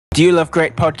Do you love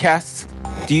great podcasts?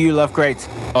 Do you love great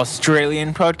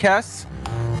Australian podcasts?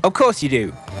 Of course you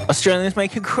do. Australians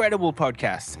make incredible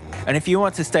podcasts. And if you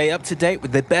want to stay up to date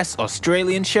with the best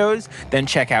Australian shows, then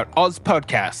check out Oz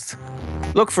Podcasts.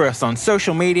 Look for us on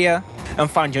social media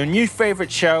and find your new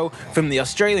favourite show from the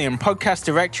Australian podcast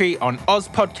directory on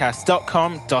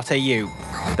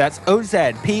ozpodcast.com.au. That's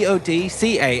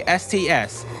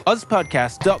OZPODCASTS,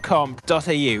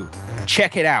 ozpodcast.com.au.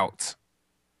 Check it out.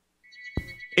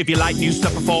 If you like new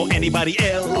stuff before anybody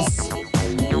else,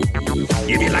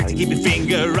 if you like to keep your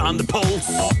finger on the pulse,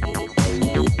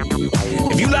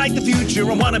 if you like the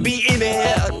future and want to be in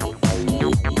it,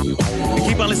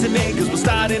 keep on listening because we'll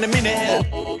start in a minute.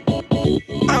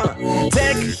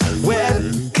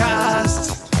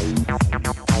 Techwebcast,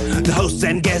 the hosts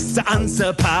and guests are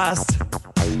unsurpassed.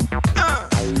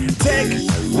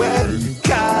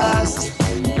 Techwebcast,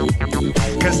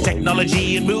 because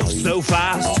technology, it moves so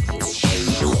fast.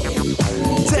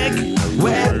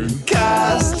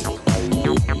 Techwebcast,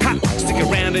 ha, stick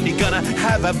around and you're gonna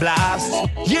have a blast.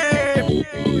 Yeah!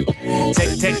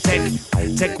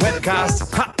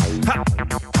 Techwebcast, ha, ha.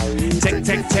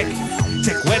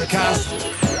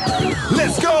 Techwebcast.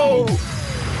 Let's go!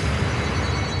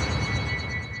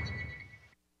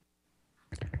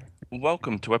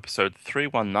 Welcome to episode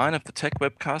 319 of the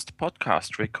Techwebcast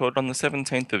podcast, recorded on the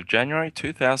 17th of January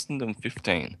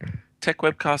 2015.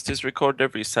 Techwebcast is recorded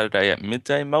every Saturday at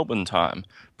midday Melbourne time.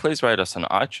 Please rate us on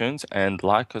iTunes and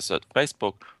like us at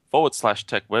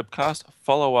Facebook/Techwebcast.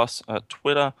 Follow us at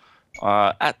Twitter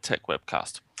at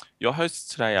Techwebcast. Your hosts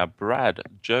today are Brad,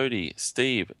 Jody,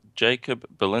 Steve, Jacob,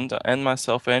 Belinda, and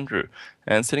myself, Andrew.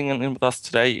 And sitting in with us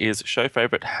today is show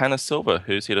favourite Hanna Silver,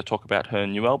 who's here to talk about her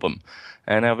new album.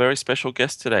 And our very special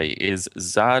guest today is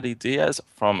Zadi Diaz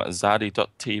from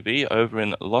Zadi.tv over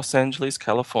in Los Angeles,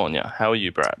 California. How are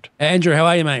you, Brad? Andrew, how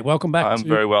are you, mate? Welcome back. I'm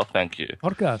very well, thank you.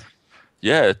 Podcast.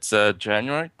 Yeah, it's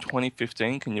January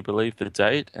 2015. Can you believe the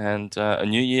date? And a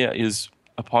new year is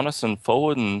upon us and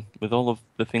forward, and with all of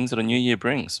the things that a new year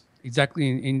brings.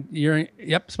 Exactly.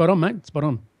 Yep, spot on, mate. Spot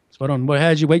on. Well,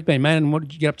 how's your week been, man? And what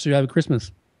did you get up to over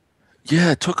Christmas?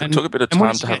 Yeah, it took a bit of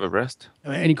time to have a rest.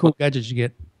 Any cool gadgets you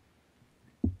get?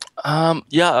 I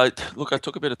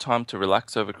took a bit of time to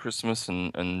relax over Christmas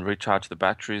and recharge the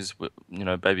batteries. With,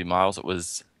 baby Miles, it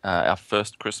was our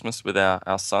first Christmas with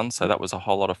our son, so that was a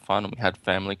whole lot of fun. And we had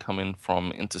family come in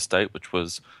from interstate, which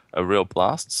was a real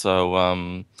blast. So,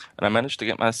 and I managed to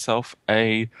get myself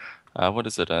an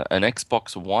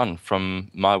Xbox One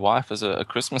from my wife as a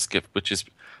Christmas gift, which is,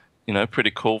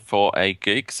 pretty cool for a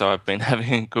geek. So I've been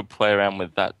having a good play around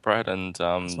with that, Brad, and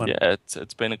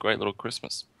it's been a great little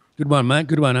Christmas. Good one, mate.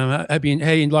 Good one. How are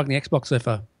you liking the Xbox so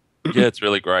far? Yeah, it's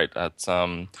really great. It's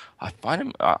I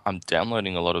find I'm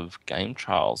downloading a lot of game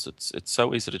trials. It's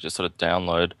so easy to just sort of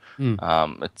download.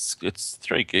 It's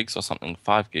 3 gigs or something,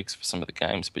 5 gigs for some of the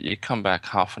games, but you come back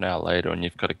half an hour later and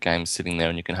you've got a game sitting there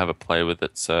and you can have a play with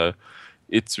it. So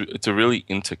it's a really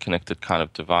interconnected kind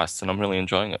of device, and I'm really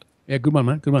enjoying it. Yeah, good one,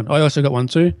 mate. Good one. I also got one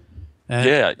too. And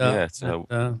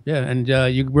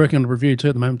you're working on a review too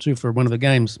at the moment too for one of the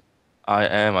games. I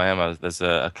am. There's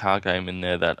a car game in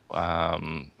there that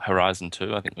Horizon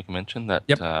 2, I think we can mention, that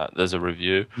there's a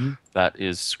review that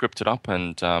is scripted up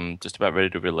and just about ready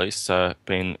to release. So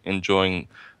been enjoying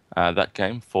that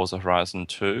game, Forza Horizon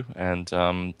 2. And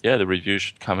the review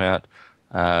should come out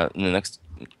in the next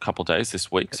couple of days this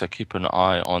week. So keep an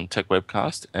eye on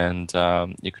Techwebcast and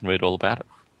you can read all about it.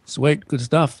 Sweet. Good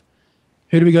stuff.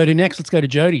 Who do we go to next? Let's go to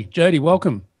Jody. Jody,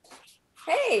 welcome.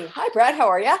 Hey, hi Brad, how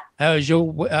are you? How's your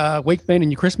week been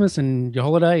and your Christmas and your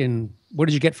holiday, and what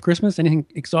did you get for Christmas? Anything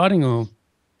exciting or?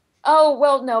 Oh,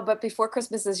 well, no, but before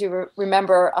Christmas, as you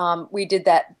remember, we did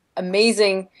that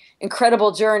amazing,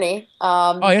 incredible journey.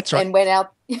 That's right. And went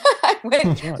out,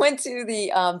 went to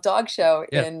the dog show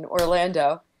in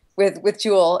Orlando with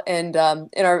Jewel and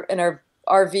in our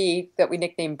RV that we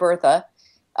nicknamed Bertha.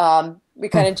 We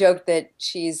kind of joked that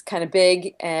she's kind of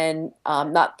big and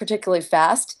not particularly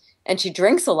fast. And she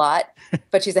drinks a lot,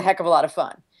 but she's a heck of a lot of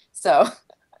fun. So,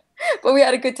 but we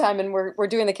had a good time, and we're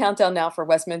doing the countdown now for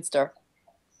Westminster.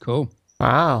 Cool.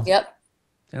 Wow. Yep.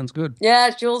 Sounds good. Yeah,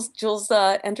 Jules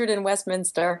entered in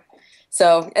Westminster.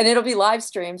 So, and it'll be live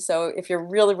streamed. So if you're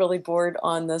really, really bored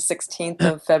on the 16th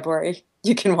of February,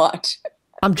 you can watch.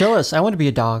 I'm jealous. I want to be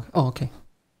a dog. Oh, okay.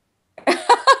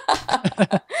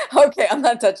 Okay, I'm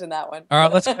not touching that one. All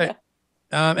right, let's go.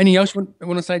 Anything else you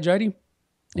want to say, Jody?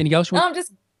 Anything else?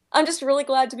 I'm just really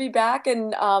glad to be back,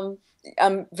 and I'm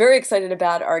very excited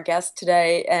about our guest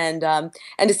today, and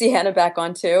to see Hanna back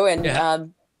on too, and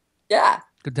good to have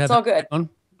it's all good. On.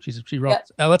 She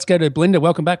rocks. Let's go to Belinda.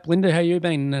 Welcome back, Belinda. How you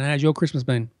been? And how's your Christmas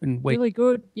been? Really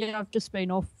good. Yeah, I've just been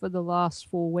off for the last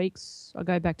 4 weeks. I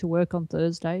go back to work on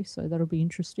Thursday, so that'll be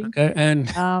interesting. Okay, and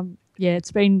yeah,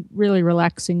 it's been really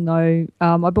relaxing though.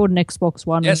 I bought an Xbox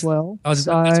One as well. I was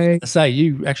going to say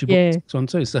you actually bought an Xbox One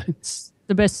too. So it's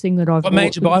the best thing that I've. What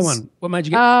made you buy one? What made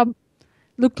you get?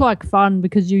 Looked like fun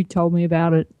because you told me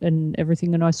about it and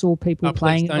everything, and I saw people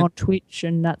playing it on Twitch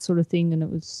and that sort of thing, and it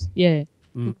was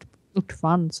looked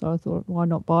fun. So I thought, why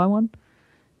not buy one?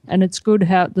 And it's good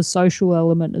how the social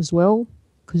element as well,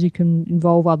 because you can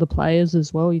involve other players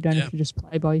as well. You don't have to just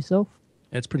play by yourself.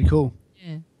 That's pretty cool.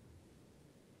 Yeah.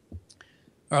 All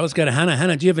right, let's go to Hanna.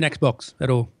 Hanna, do you have an Xbox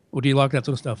at all, or do you like that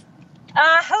sort of stuff?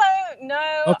 Hello.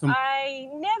 No, Welcome. I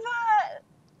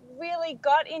never really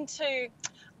got into.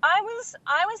 I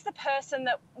was the person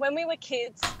that when we were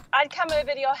kids, I'd come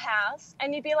over to your house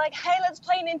and you'd be like, "Hey, let's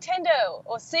play Nintendo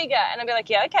or Sega," and I'd be like,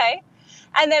 "Yeah, okay,"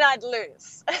 and then I'd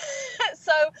lose.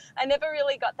 So I never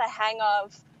really got the hang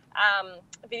of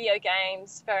video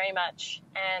games very much,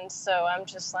 and so I'm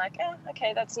just like,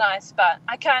 okay, that's nice, but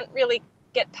I can't really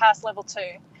get past level 2.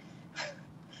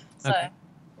 So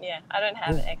yeah, I don't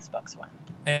have an Xbox One.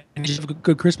 And did you have a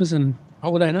good Christmas and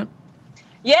holiday, no?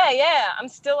 Yeah. I'm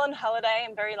still on holiday.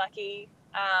 I'm very lucky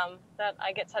that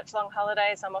I get such long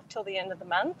holidays. I'm off till the end of the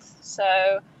month.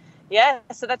 So, yeah,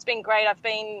 so that's been great. I've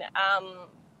been,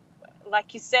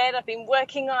 like you said, I've been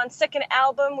working on second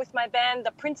album with my band,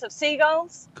 The Prince of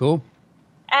Seagulls. Cool.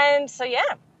 And so,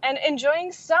 yeah, and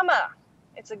enjoying summer.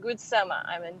 It's a good summer.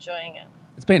 I'm enjoying it.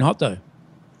 It's been hot, though.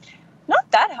 Not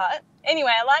that hot.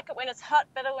 Anyway, I like it when it's hot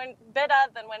better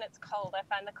than when it's cold. I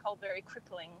find the cold very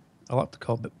crippling. I like the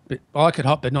cold, but I like it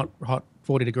hot, but not hot.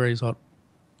 40 degrees hot.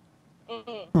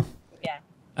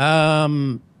 Yeah.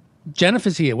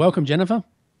 Jennifer's here. Welcome, Jennifer.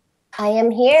 I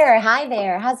am here. Hi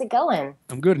there. How's it going?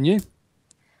 I'm good, and you?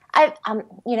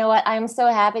 You know what? I'm so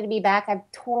happy to be back. I've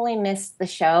totally missed the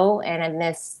show, and I've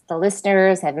missed the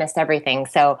listeners. I've missed everything.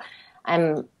 So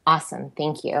I'm awesome.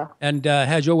 Thank you. And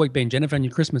how's your week been, Jennifer, and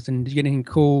your Christmas? And did you get anything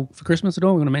cool for Christmas at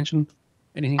all? You want to mention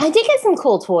anything? I did get some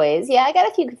cool toys. Yeah, I got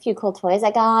a few cool toys.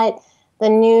 I got the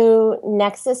new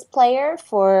Nexus player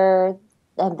for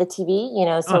the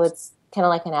TV, so it's kind of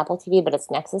like an Apple TV, but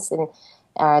it's Nexus, and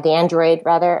the Android,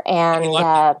 rather. And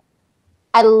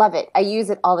I love it. I use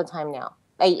it all the time now.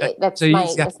 So you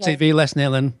use TV less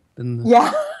now than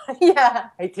Yeah,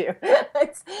 I do.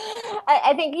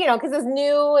 I think, because it's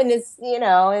new and it's,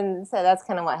 and so that's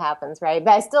kind of what happens, right?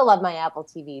 But I still love my Apple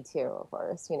TV too, of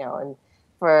course, and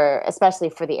especially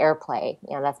for the AirPlay,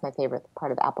 that's my favorite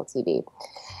part of Apple TV.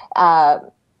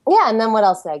 And then what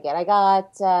else did I get? I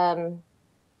got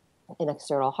an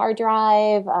external hard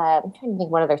drive. I'm trying to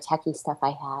think what other techie stuff I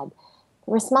had.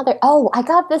 There was some other, I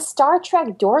got this Star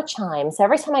Trek door chime. So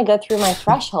every time I go through my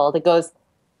threshold, it goes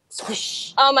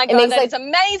swoosh. Oh my God, that is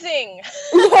amazing.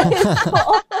 It's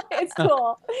cool. It's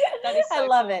cool. That is so I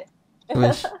love it.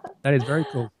 That is very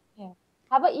cool. Yeah.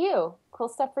 How about you? Cool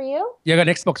stuff for you? Yeah, I got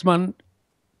an Xbox One.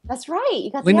 That's right.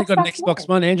 You got Linda the got an Xbox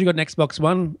One. Andrew got an Xbox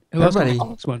One. Who else got an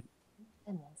Xbox One?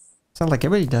 Sounds like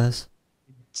everybody does.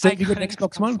 Steve, you got an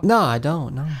Xbox One? No, I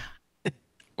don't. No.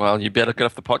 Well, you better get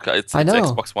off the podcast. It's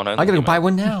Xbox One only. I gotta go buy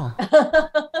one now.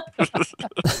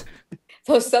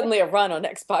 So suddenly a run on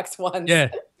Xbox One. Yeah.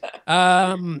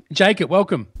 Jacob,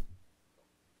 welcome.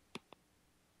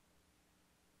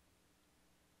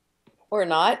 Or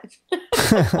not.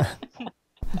 The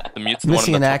mute's the one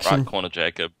in the top right corner,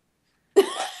 Jacob.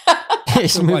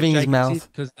 He's moving his mouth.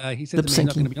 Because he said to me he's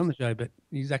not going to be on the show, but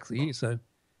he's actually here, so...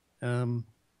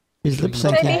 he's lip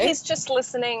syncing. Maybe he's just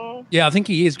listening. Yeah, I think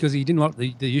he is, because he didn't like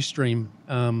the Ustream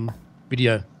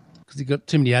video, because he got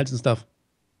too many ads and stuff.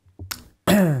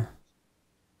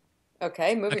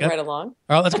 Okay, moving right along.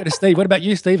 All right, let's go to Steve. What about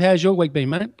you, Steve? How's your week been,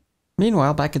 mate?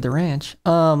 Meanwhile, back at the ranch.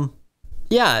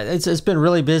 Yeah, it's been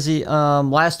really busy.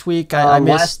 Last week I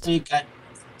missed.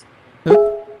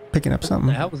 Picking up something.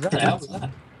 The hell was that?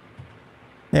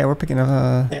 Yeah, we're picking up.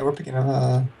 Hang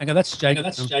on, that's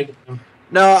Jacob.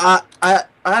 No, I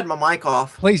had my mic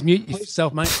off. Please mute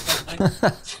yourself, mate.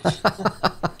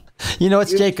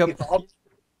 It's Jacob.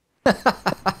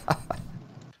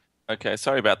 Okay,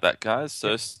 sorry about that, guys.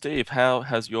 So, Steve, how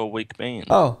has your week been?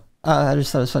 I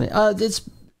just thought it was funny. It's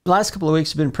last couple of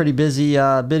weeks have been pretty busy.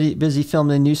 Busy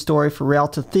filming a new story for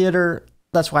Rialto Theater.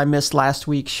 That's why I missed last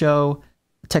week's show,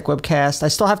 Techwebcast. I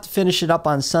still have to finish it up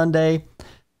on Sunday.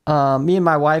 Me and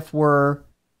my wife were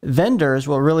vendors,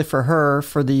 well, really for her,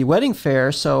 for the wedding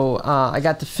fair. So I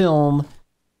got to film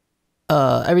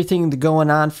everything going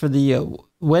on for the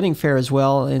wedding fair as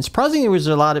well. And surprisingly, there was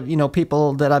a lot of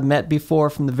people that I've met before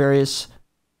from the various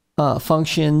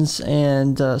functions,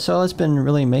 and so it's been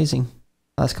really amazing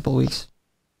last couple of weeks.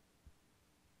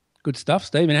 Good stuff,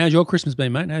 Steve. And how's your Christmas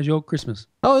been, mate? How's your Christmas?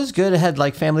 Oh, it was good. I had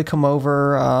like family come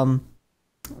over.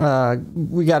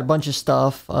 We got a bunch of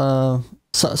stuff.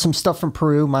 Some stuff from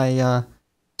Peru. My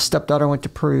stepdaughter went to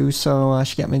Peru, so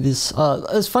she got me this.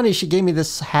 It's funny. She gave me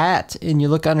this hat, and you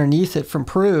look underneath it from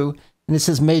Peru, and it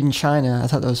says "Made in China." I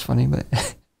thought that was funny,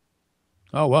 but.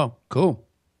 Oh wow, cool.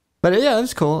 But yeah, it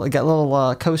was cool. I got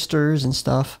little coasters and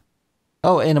stuff.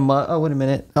 Oh, and a mug. Oh, wait a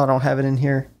minute. Oh, I don't have it in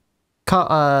here.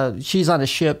 She's on a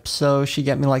ship, so she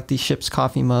got me like the ship's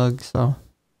coffee mug. So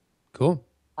cool.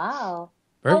 Wow.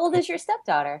 Very How old cool. is your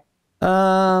stepdaughter?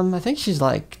 I think she's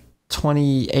like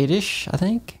 28-ish. I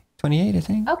think 28. I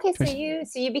think. Okay,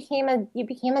 so you became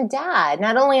a dad.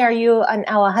 Not only are you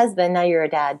now a husband, now you're a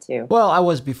dad too. Well, I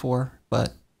was before,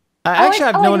 but I've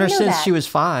known her didn't know since that. she was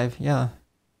 5. Yeah.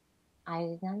 I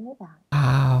did not know that.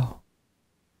 Wow.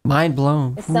 Mind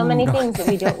blown. There's so many Ooh. things that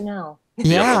we don't know.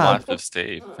 The other Yeah. life of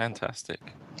Steve. Fantastic.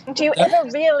 Do you ever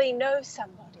really know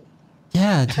somebody?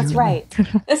 Yeah. That's dude. right.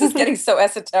 This is getting so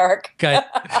esoteric. Okay.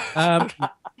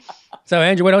 So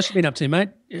Andrew, what else you been up to, mate?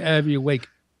 Over your week?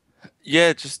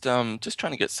 Yeah, just trying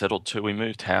to get settled too. We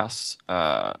moved house,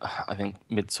 I think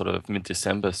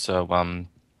mid-December. So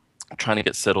trying to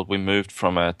get settled. We moved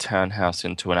from a townhouse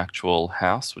into an actual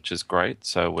house, which is great.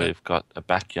 So we've got a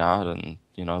backyard and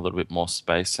a little bit more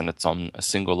space, and it's on a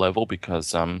single level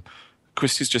because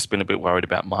Christy's just been a bit worried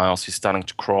about Miles. He's starting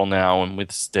to crawl now, and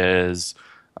with stairs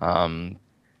and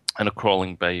a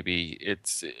crawling baby,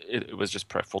 it was just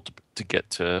preferable to get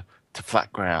to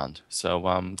flat ground.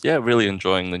 So yeah, really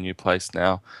enjoying the new place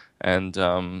now, and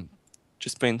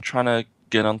just been trying to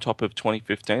get on top of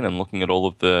 2015 and looking at all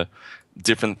of the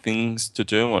different things to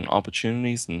do and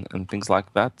opportunities and things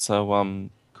like that. So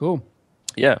Cool.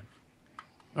 yeah.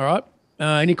 All right.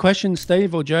 Any questions,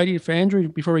 Steve or Jody, for Andrew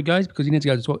before he goes? Because he needs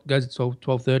to go to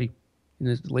 12:30. He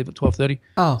needs to leave at 12:30.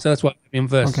 Oh. So that's why I'm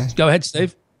first. Okay. Go ahead,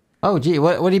 Steve. Oh, gee,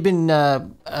 what have you been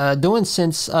doing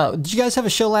since? Did you guys have a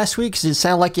show last week? Because it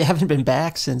sounded like you haven't been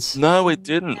back since. No, we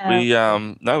didn't. Yeah.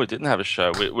 We didn't have a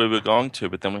show. We were going to,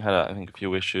 but then we had I think a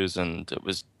few issues, and it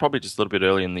was probably just a little bit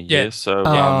early in the year. So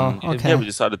okay. yeah, we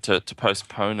decided to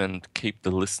postpone and keep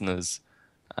the listeners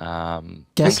Guessing.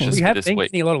 anxious We for have this been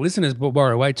week. getting a lot of listeners by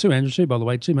the way too, Andrew, too, by the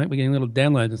way, too, mate. We're getting little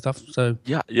downloads and stuff. So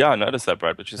Yeah, I noticed that,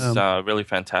 Brad, which is really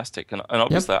fantastic. And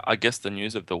obviously, I guess the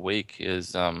news of the week is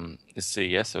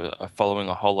CES are following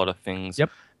a whole lot of things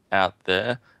out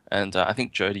there. And I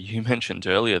think, Jody, you mentioned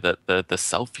earlier that the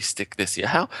selfie stick this year.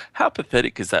 How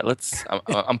pathetic is that?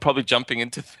 I'm probably jumping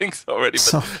into things already,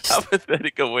 but how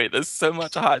pathetic are we? There's so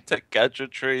much high-tech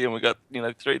gadgetry, and we got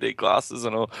 3D glasses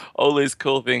and all these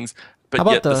cool things. But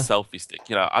yet the selfie stick,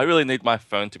 I really need my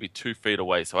phone to be 2 feet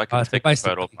away so I can take a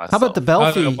photo of myself. How about the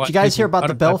Belfie? Did you guys hear about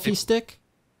the Belfie stick?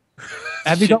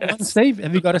 Have you got one, Steve?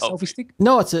 Have you got a selfie stick?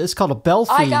 No, it's called a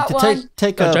Belfie. I got to one.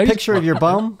 take a picture of your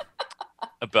bum.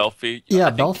 A Belfie? Yeah, I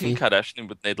think Belfie. Kim Kardashian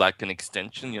would need like an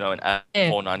extension, an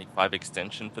 $495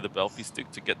 extension for the Belfie stick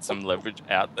to get some leverage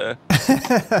out there.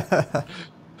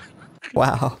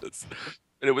 Wow.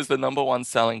 But it was the #1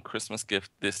 selling Christmas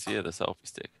gift this year, the selfie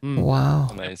stick. Wow.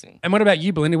 Amazing. And what about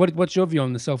you, Belinda? What's your view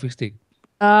on the selfie stick?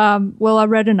 Well, I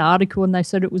read an article and they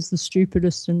said it was the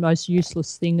stupidest and most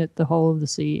useless thing at the whole of the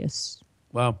CES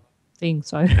Wow. thing.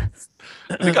 So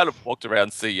We kind of walked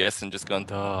around CES and just gone,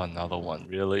 oh, another one,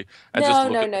 really? And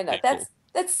No.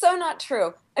 That's so not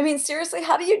true. I mean, seriously,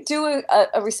 how do you do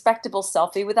a respectable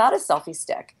selfie without a selfie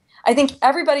stick? I think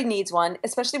everybody needs one,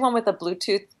 especially one with a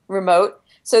Bluetooth remote,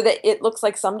 so that it looks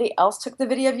like somebody else took the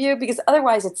video of you, because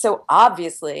otherwise it's so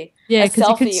obviously a 'cause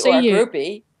you can selfie see or a you.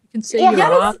 groupie. you can see Yeah, your how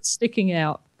does- arm sticking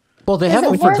out. Well, they Does have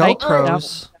it it for work on-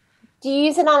 GoPros. Do you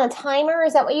use it on a timer?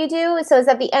 Is that what you do? So it's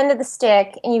at the end of the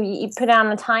stick, and you put it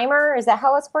on a timer. Is that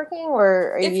how it's working,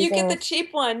 or are you If you using... get the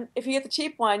cheap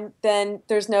one, then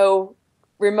there's no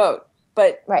remote.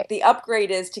 But the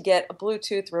upgrade is to get a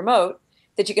Bluetooth remote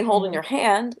that you can hold in your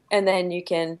hand, and then you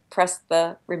can press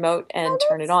the remote and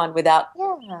turn it on without.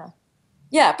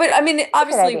 Yeah, but I mean,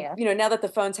 obviously, idea. now that the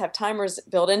phones have timers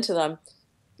built into them,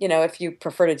 if you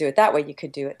prefer to do it that way, you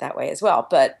could do it that way as well.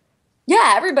 But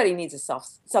yeah, everybody needs a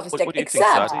selfie stick. What do you think,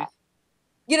 Except,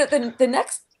 Zadi? the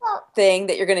next thing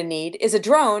that you're going to need is a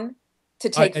drone to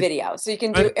take video, so you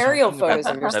can do aerial photos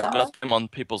of They've yourself. got them on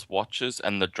people's watches,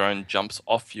 and the drone jumps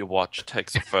off your watch,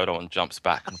 takes a photo, and jumps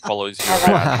back and follows you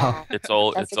around. Wow. It's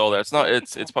all there. It's not.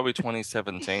 It's probably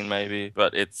 2017 maybe,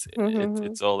 but it's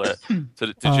all there. So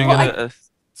did you get a?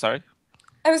 Sorry.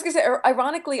 I was going to say,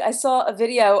 ironically, I saw a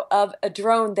video of a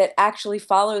drone that actually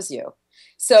follows you.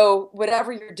 So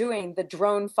whatever you're doing, the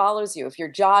drone follows you. If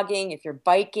you're jogging, if you're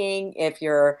biking, if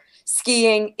you're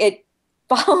skiing, it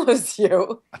follows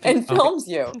you and films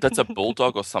you. That's a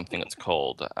bulldog or something it's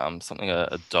called. Something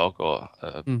a dog or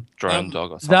a drone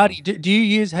dog or something. Zadi, do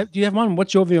you have one?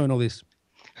 What's your view on all this?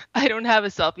 I don't have a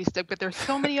selfie stick, but there's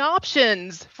so many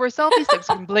options for selfie sticks.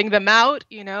 You can bling them out,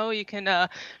 you can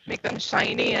make them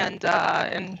shiny and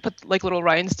put like little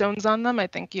rhinestones on them. I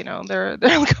think, there are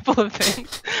a couple of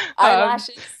things.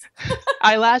 Eyelashes.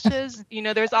 Eyelashes,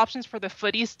 there's options for the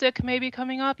footy stick maybe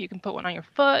coming up. You can put one on your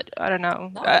foot. I don't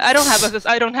know. I don't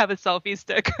have a selfie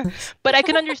stick, but I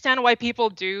can understand why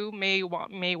people may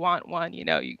want one.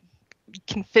 You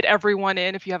can fit everyone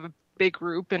in if you have a big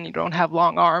group and you don't have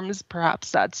long arms.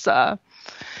 Perhaps that's a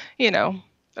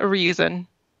reason.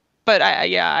 But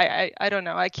I don't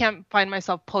know. I can't find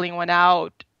myself pulling one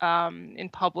out in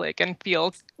public and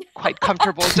feel quite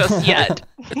comfortable just yet.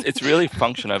 It's really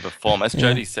function over form. As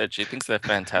Jody said, she thinks they're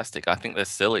fantastic. I think they're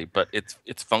silly, but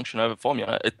it's function over form.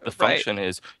 The function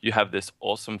is you have this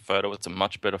awesome photo. It's a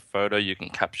much better photo. You can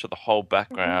capture the whole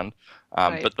background.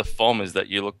 But the form is that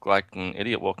you look like an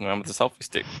idiot walking around with a selfie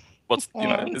stick. Is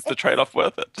the trade-off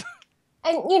worth it?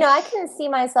 And I couldn't see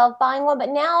myself buying one, but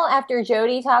now after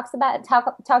Jody talked about it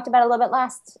a little bit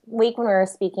last week when we were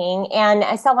speaking, and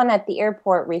I saw one at the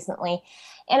airport recently,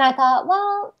 and I thought,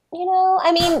 well,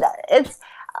 it's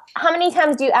how many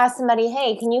times do you ask somebody,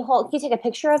 hey, can you take a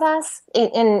picture of us?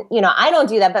 And I don't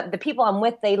do that, but the people I'm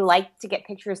with, they like to get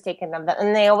pictures taken of them,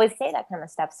 and they always say that kind of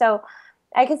stuff. So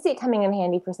I could see it coming in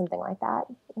handy for something like that.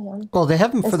 Well, they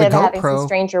have them for the Instead of GoPro. having some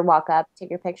stranger walk up, take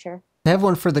your picture. They have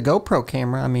one for the GoPro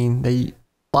camera. I mean, a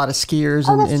lot of skiers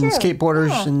and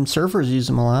skateboarders and surfers use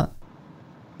them a lot.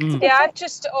 Yeah, I've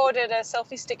just ordered a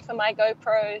selfie stick for my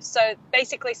GoPro, so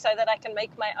that I can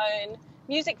make my own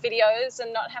music videos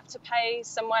and not have to pay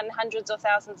someone hundreds or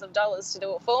thousands of dollars to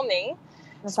do it for me.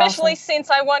 That's Especially awesome. since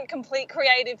I want complete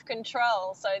creative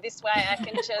control. So this way I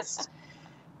can just,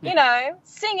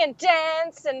 sing and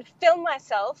dance and film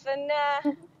myself, and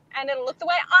it'll look the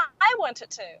way I want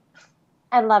it to.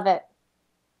 I love it.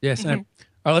 Yes. All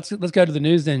right, let's go to the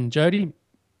news then, Jody.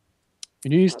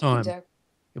 News time. Here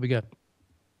we go.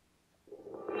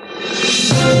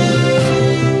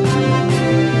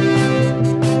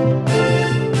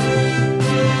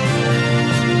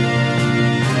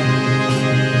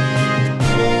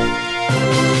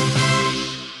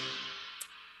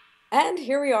 And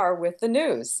here we are with the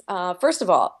news. First of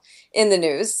all, in the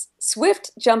news,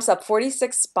 Swift jumps up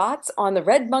 46 spots on the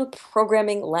Red Monk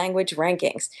programming language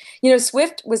rankings.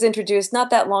 Swift was introduced not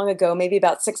that long ago, maybe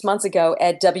about 6 months ago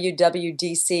at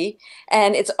WWDC,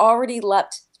 and it's already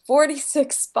leapt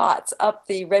 46 spots up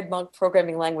the Red Monk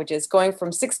programming languages, going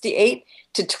from 68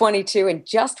 to 22 in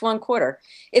just one quarter.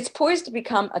 It's poised to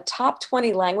become a top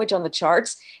 20 language on the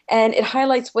charts, and it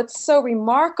highlights what's so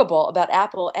remarkable about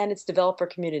Apple and its developer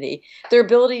community, their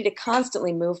ability to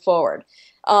constantly move forward.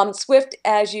 Swift,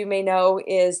 as you may know,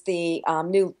 is the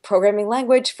new programming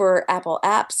language for Apple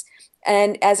apps.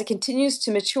 And as it continues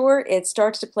to mature, it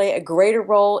starts to play a greater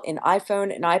role in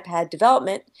iPhone and iPad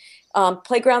development.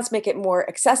 Playgrounds make it more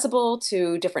accessible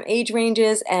to different age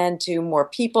ranges and to more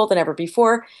people than ever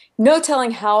before. No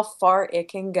telling how far it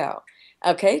can go.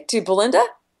 Okay, to Belinda?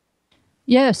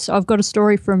 Yes, I've got a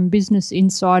story from Business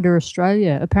Insider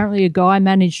Australia. Apparently a guy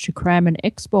managed to cram an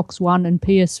Xbox One and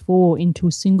PS4 into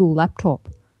a single laptop.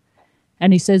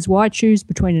 And he says, why choose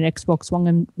between an Xbox One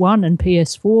and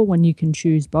PS4 when you can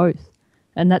choose both?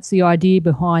 And that's the idea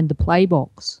behind the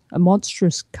Playbox, a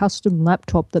monstrous custom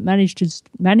laptop that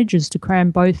manages to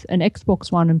cram both an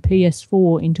Xbox One and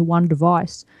PS4 into one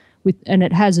device, and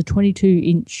it has a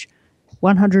 22-inch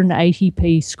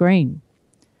 180p screen.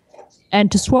 And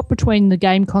to swap between the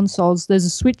game consoles, there's a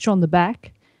switch on the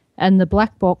back, and the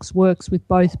black box works with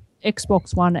both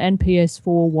Xbox One and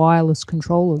PS4 wireless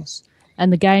controllers.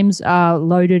 And the games are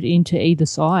loaded into either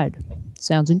side.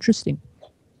 Sounds interesting.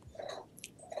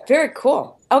 Very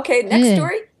cool. Okay, next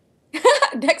story.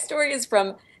 Next story is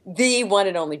from the one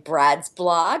and only Brad's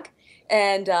blog.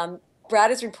 And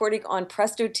Brad is reporting on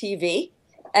Presto TV.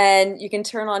 And you can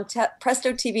turn on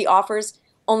Presto TV offers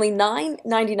only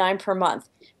 $9.99 per month.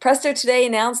 Presto today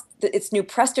announced that its new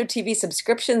Presto TV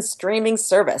subscription streaming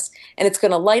service, and it's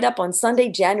going to light up on Sunday,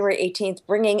 January 18th,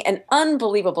 bringing an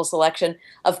unbelievable selection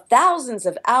of thousands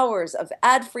of hours of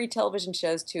ad-free television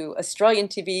shows to Australian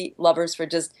TV lovers for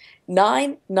just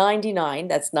 $9.99.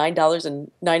 That's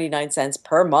 $9.99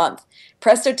 per month.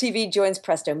 Presto TV joins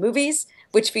Presto Movies,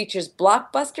 which features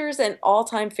blockbusters and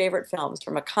all-time favorite films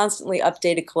from a constantly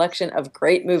updated collection of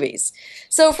great movies.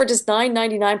 So for just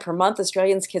 $9.99 per month,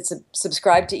 Australians can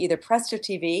subscribe to either Presto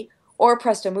TV or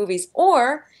Presto Movies,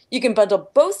 or you can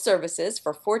bundle both services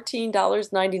for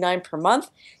 $14.99 per month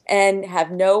and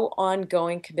have no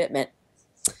ongoing commitment.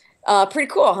 Pretty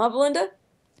cool, huh, Belinda?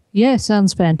 Yeah,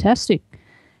 sounds fantastic.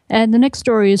 And the next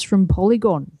story is from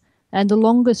Polygon. And the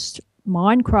longest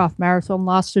Minecraft marathon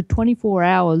lasted 24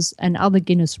 hours and other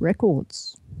Guinness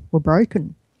records were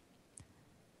broken.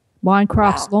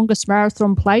 Minecraft's longest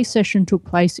marathon play session took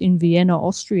place in Vienna,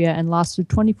 Austria and lasted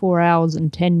 24 hours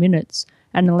and 10 minutes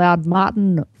and allowed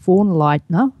Martin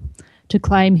Vornleitner to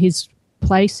claim his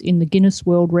place in the Guinness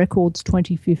World Records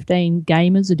 2015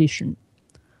 Gamers Edition.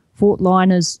 Fort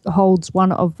Liners holds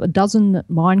one of a dozen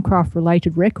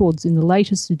Minecraft-related records in the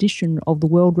latest edition of the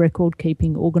World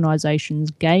Record-Keeping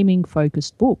Organisation's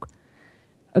gaming-focused book.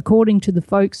 According to the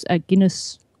folks at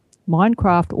Guinness,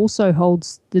 Minecraft also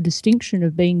holds the distinction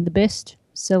of being the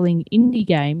best-selling indie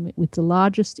game with the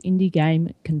largest indie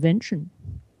game convention.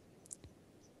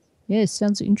 Yeah,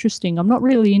 sounds interesting. I'm not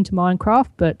really into Minecraft,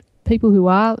 but people who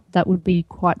are, that would be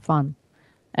quite fun.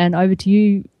 And over to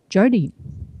you, Jody.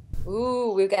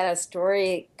 Ooh, we've got a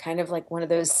story kind of like one of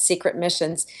those secret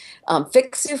missions.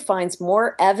 Fixu finds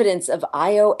more evidence of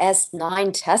iOS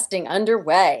 9 testing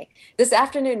underway. This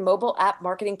afternoon, mobile app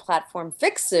marketing platform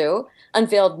Fixu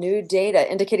unveiled new data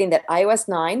indicating that iOS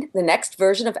 9, the next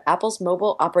version of Apple's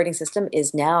mobile operating system,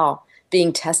 is now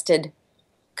being tested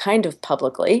kind of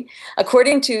publicly.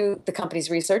 According to the company's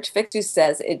research, Fixu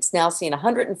says it's now seen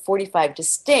 145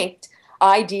 distinct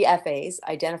IDFAs,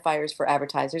 identifiers for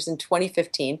advertisers, in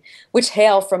 2015, which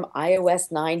hail from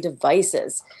iOS 9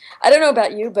 devices. I don't know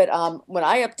about you, but when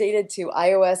I updated to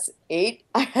iOS 8,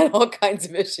 I had all kinds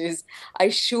of issues. I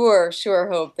sure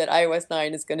hope that iOS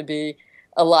 9 is going to be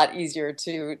a lot easier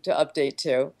to update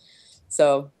to.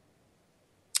 So,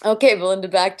 okay, Belinda,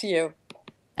 back to you.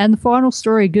 And the final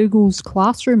story, Google's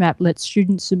Classroom app lets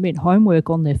students submit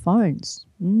homework on their phones.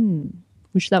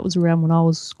 Wish that was around when I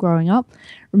was growing up.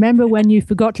 Remember when you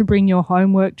forgot to bring your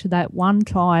homework to that one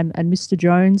time and Mr.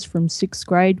 Jones from 6th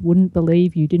grade wouldn't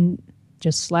believe you didn't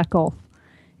just slack off?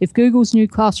 If Google's new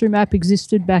Classroom app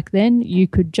existed back then, you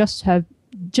could just have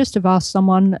asked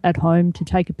someone at home to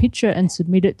take a picture and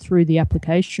submit it through the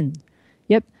application.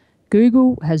 Yep,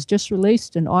 Google has just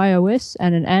released an iOS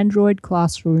and an Android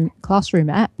Classroom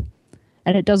app.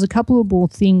 And it does a couple of more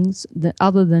things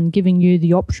other than giving you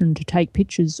the option to take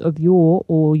pictures of your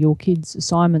or your kids'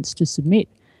 assignments to submit.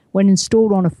 When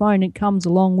installed on a phone, it comes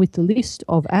along with the list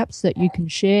of apps that you can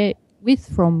share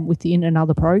from within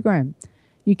another program.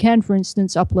 You can, for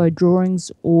instance, upload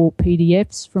drawings or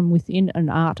PDFs from within an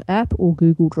art app or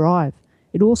Google Drive.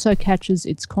 It also catches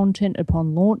its content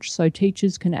upon launch so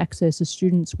teachers can access a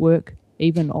student's work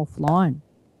even offline.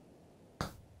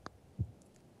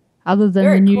 Other than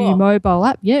the new mobile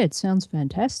app, yeah, it sounds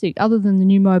fantastic. Other than the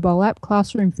new mobile app,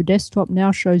 Classroom for Desktop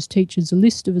now shows teachers a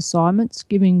list of assignments,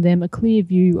 giving them a clear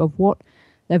view of what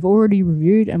they've already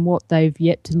reviewed and what they've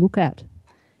yet to look at.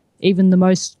 Even the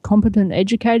most competent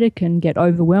educator can get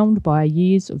overwhelmed by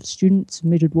years of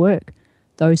student-submitted work,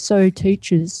 so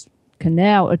teachers can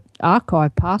now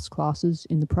archive past classes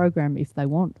in the program if they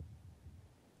want.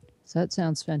 So that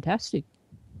sounds fantastic.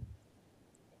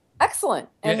 Excellent.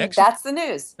 And Yeah, that's the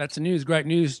news. That's the news. Great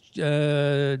news,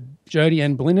 Jody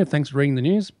and Belinda. Thanks for reading the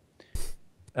news.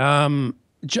 Belinda,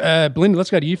 let's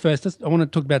go to you first. I want to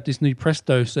talk about this new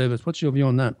Presto service. What's your view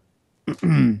on that?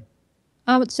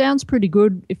 It sounds pretty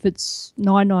good if it's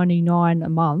 $9.99 a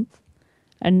month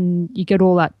and you get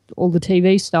all the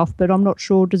TV stuff, but I'm not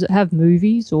sure. Does it have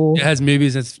movies or? It has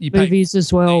movies. Movies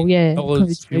as well, yeah.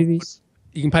 Movies.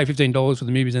 You can pay $15 for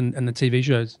the movies and the TV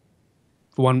shows.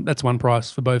 That's one price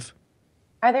for both.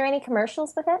 Are there any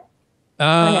commercials with it?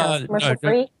 No, commercial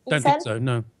free? Don't think so.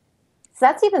 No. So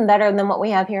that's even better than what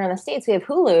we have here in the States. We have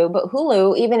Hulu, but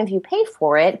Hulu, even if you pay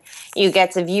for it, you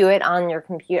get to view it on your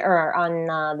computer or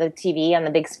on the TV on the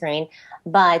big screen.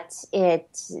 But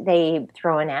they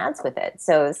throw in ads with it,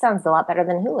 so it sounds a lot better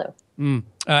than Hulu.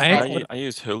 I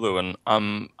use Hulu,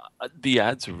 and the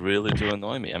ads really do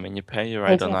annoy me. I mean, you pay your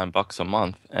 $8 or $9 a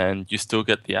month, and you still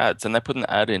get the ads, and they put an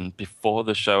ad in before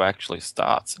the show actually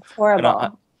starts. It's horrible.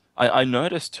 And I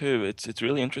noticed too. It's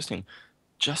really interesting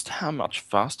just how much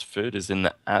fast food is in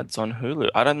the ads on Hulu.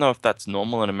 I don't know if that's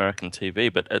normal in American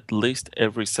TV, but at least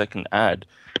every second ad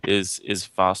is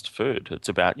fast food. It's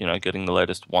about, getting the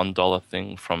latest $1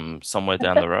 thing from somewhere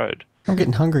down the road. I'm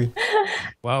getting hungry.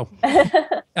 Wow.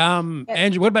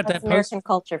 Andrew, what about that post? American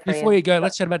culture for Before you go,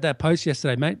 let's chat about that post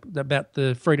yesterday, mate, about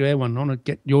the free-to-air one. I want to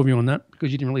get your view on that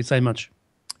because you didn't really say much.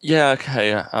 Yeah,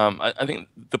 okay. I think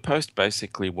the post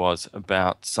basically was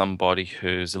about somebody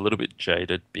who's a little bit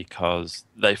jaded because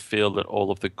they feel that all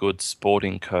of the good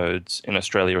sporting codes in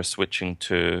Australia are switching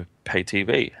to pay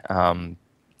TV,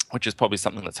 which is probably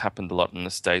something that's happened a lot in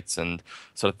the States, and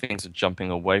sort of things are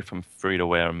jumping away from free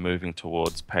to air and moving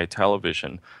towards pay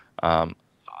television. Um,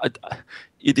 I,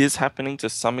 it is happening to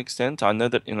some extent. I know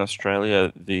that in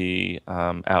Australia, the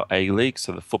our A League,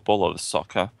 so the football or the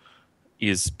soccer,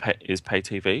 is pay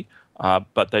TV,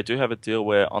 but they do have a deal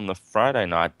where on the Friday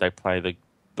night they play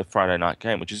the Friday night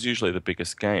game, which is usually the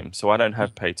biggest game. So I don't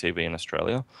have pay TV in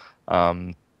Australia,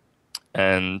 and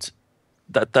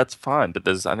that's fine. But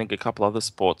there's I think a couple other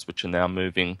sports which are now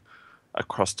moving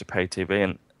across to pay TV,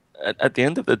 and at the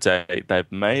end of the day,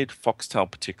 they've made Foxtel,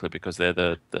 particularly because they're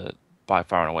the by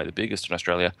far and away the biggest in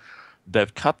Australia.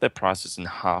 They've cut their prices in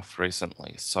half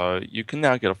recently, so you can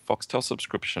now get a Foxtel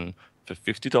subscription for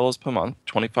 $50 per month,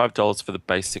 $25 for the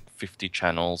basic 50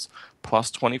 channels,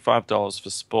 plus $25 for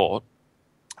sport,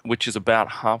 which is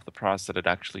about half the price that it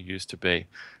actually used to be.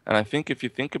 And I think if you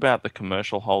think about the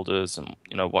commercial holders and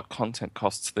what content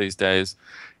costs these days,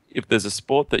 if there's a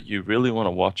sport that you really want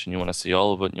to watch and you want to see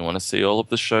all of it and you want to see all of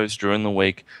the shows during the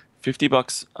week,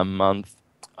 $50 a month,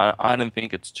 I don't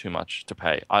think it's too much to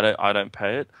pay. I don't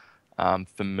pay it.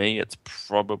 For me, it's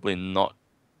probably not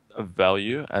a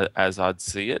value as I'd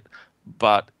see it.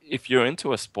 But if you're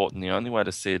into a sport and the only way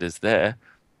to see it is there,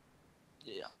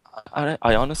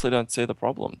 I honestly don't see the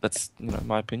problem. That's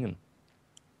my opinion.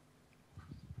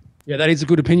 Yeah, that is a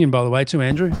good opinion, by the way, too,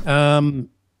 Andrew.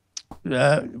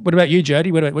 What about you,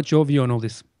 Jody? What's your view on all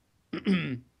this?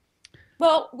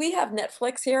 Well, we have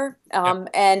Netflix here,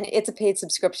 and it's a paid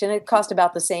subscription. It costs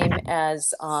about the same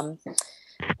as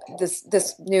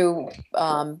this new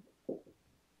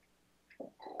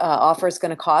offer is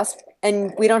going to cost.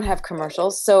 And we don't have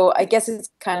commercials, so I guess it's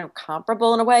kind of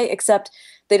comparable in a way, except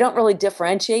they don't really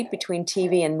differentiate between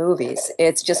TV and movies.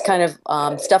 It's just kind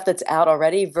of stuff that's out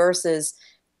already versus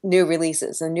new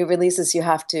releases. And new releases, you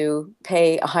have to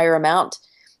pay a higher amount,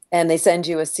 and they send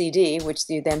you a CD, which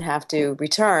you then have to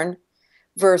return,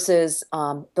 versus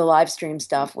the live stream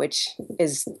stuff, which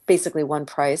is basically one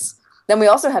price. Then we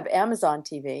also have Amazon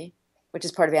TV, which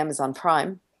is part of Amazon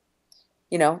Prime,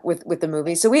 with the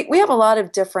movie. So we have a lot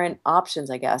of different options,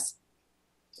 I guess.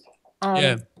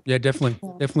 Yeah,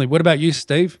 definitely. What about you,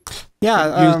 Steve?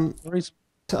 Yeah,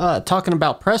 talking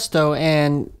about Presto,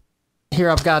 and here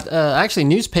I've got actually a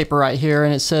newspaper right here,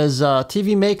 and it says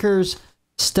TV makers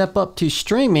step up to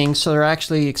streaming, so they're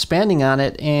actually expanding on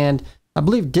it. And I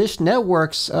believe Dish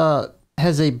Networks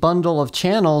has a bundle of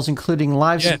channels, including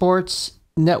live sports,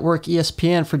 network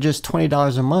ESPN for just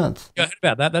 $20 a month. Yeah, I heard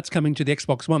about that. That's coming to the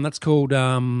Xbox One. That's called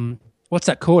what's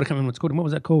that called? I can't remember what it's called. What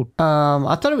was that called?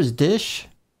 I thought it was Dish.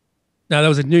 No, that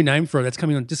was a new name for it. That's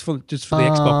coming on just for the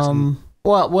Xbox.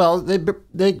 Well,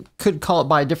 they could call it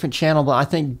by a different channel, but I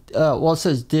think it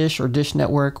says Dish or Dish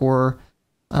Network, or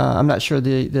I'm not sure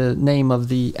the name of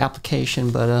the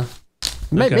application, but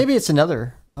maybe it's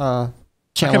another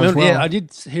channel as well. Yeah, I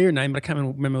did hear a name, but I can't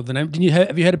remember the name.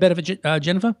 Have you heard about it,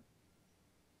 Jennifer?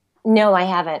 No, I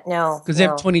haven't. No, because they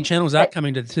have 20 channels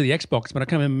coming to the Xbox, but I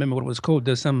can't remember what it was called.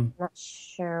 There's some. I'm not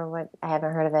sure what. I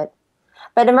haven't heard of it.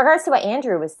 But in regards to what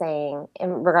Andrew was saying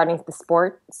regarding the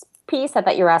sports piece, I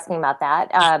thought you were asking about that.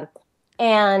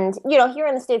 And here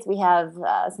in the States, we have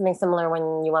something similar.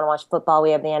 When you want to watch football,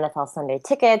 we have the NFL Sunday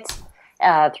Ticket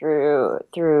through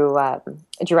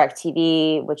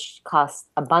DirecTV, which costs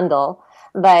a bundle.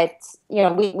 But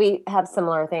we have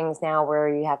similar things now where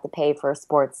you have to pay for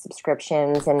sports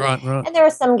subscriptions, and and there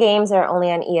are some games that are only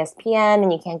on ESPN,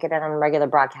 and you can't get it on regular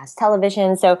broadcast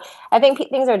television. So I think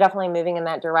things are definitely moving in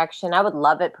that direction. I would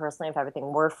love it personally if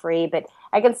everything were free, but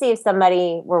I can see if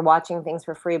somebody were watching things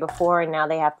for free before and now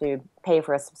they have to pay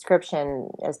for a subscription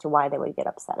as to why they would get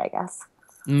upset, I guess.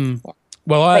 Yeah.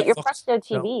 Well, but your Presto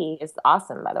TV is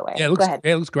awesome, by the way. Yeah,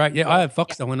 it looks great. Yeah, I have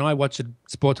Foxtel and I watch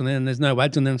sports on there, and there's no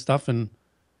ads on there and stuff, and.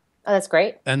 Oh, that's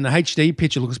great. And the HD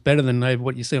picture looks better than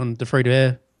what you see on the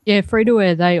free-to-air. Yeah,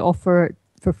 free-to-air, they offer it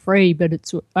for free, but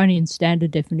it's only in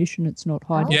standard definition. It's not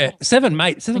high. Yeah,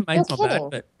 7.8's not bad,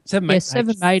 but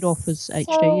 7.8 offers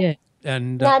HD, yeah.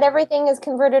 And not everything is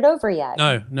converted over yet.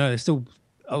 No, there's still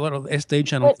a lot of SD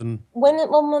channels.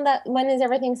 When is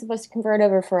everything supposed to convert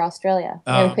over for Australia?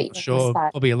 Sure,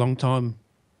 probably a long time.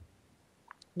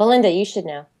 Belinda, you should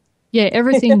know. Yeah,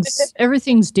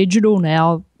 everything's digital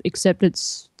now, except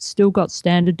it's still got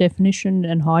standard definition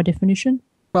and high definition.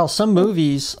 Well, some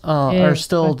movies are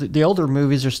still the older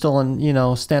movies are still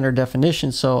in standard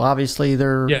definition, so obviously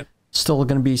they're still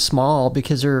going to be small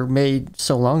because they're made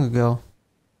so long ago.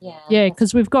 Yeah,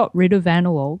 because we've got rid of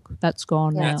analog. That's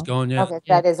gone now. That's gone, yeah. Okay,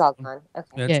 that is all gone. Okay.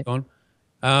 Yeah, it's gone.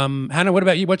 Hannah, what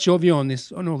about you? What's your view on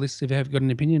this? On all this, if you have got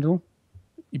an opinion at all?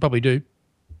 You probably do.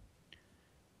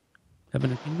 Have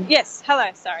an opinion? Yes. Hello.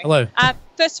 Sorry. Hello.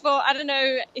 First of all, I don't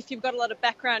know if you've got a lot of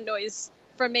background noise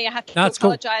from me. I have to No, it's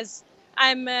cool. apologise.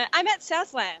 I'm at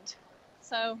Southland,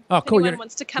 so Oh, cool. if anyone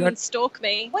wants to come and stalk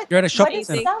me, You're at a shopping What is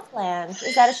centre. Southland?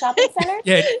 Is that a shopping center?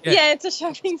 Yeah. yeah, it's a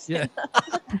shopping centre.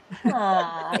 You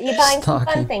buying some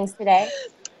fun things today?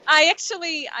 I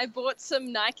bought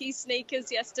some Nike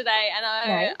sneakers yesterday, and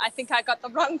I think I got the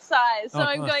wrong size, so Oh,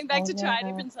 I'm nice. going back to try a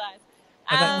different size.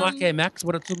 Are they Nike Air Max?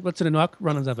 What's the Nike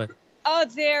runners of it? Oh,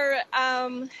 they're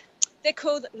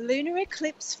called Lunar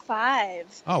Eclipse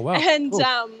 5. Oh wow! And cool.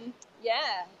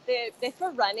 yeah, they're for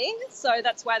running, so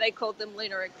that's why they called them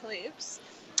Lunar Eclipse.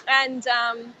 And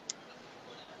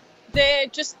they're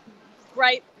just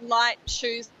great light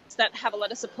shoes that have a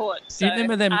lot of support. Do you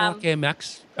remember them Nike Air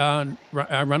Max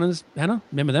runners, Hannah?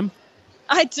 Remember them?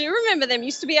 I do remember them.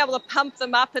 Used to be able to pump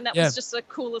them up, and that was just the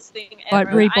coolest thing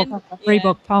ever. Like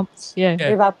Reebok pumps, yeah.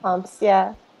 Reebok pumps,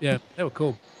 yeah. Yeah, they were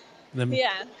cool.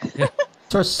 Yeah. That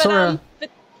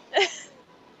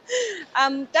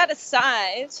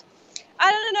aside,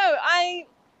 I don't know.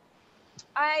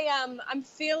 I'm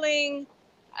feeling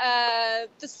the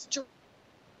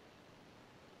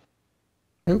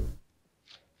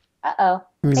I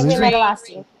think we might have lost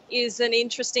you. Is an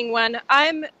interesting one.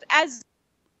 I'm as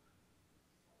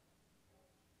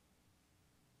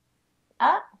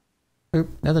Oop,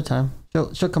 another time.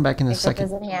 She'll come back in a second.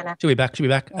 She'll be back.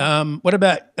 Yeah. What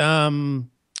about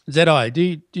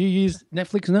Zadi? Do you use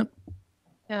Netflix and that?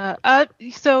 Yeah.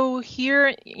 So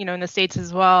here, in the States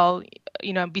as well,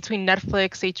 between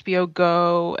Netflix, HBO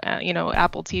Go,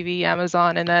 Apple TV,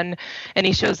 Amazon, and then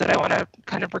any shows that I want to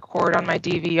kind of record on my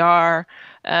DVR,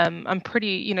 I'm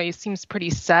pretty, it seems pretty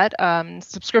set.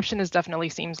 Subscription definitely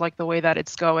seems like the way that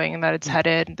it's going and that it's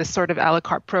headed. This sort of a la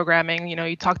carte programming,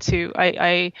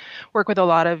 I work with a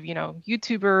lot of,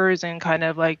 YouTubers and kind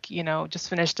of like, just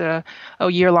finished a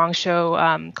year-long show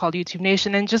called YouTube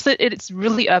Nation. And just it's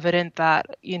really evident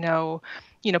that,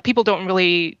 people don't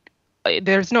really,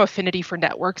 there's no affinity for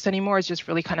networks anymore. It's just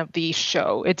really kind of the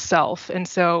show itself. And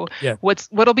so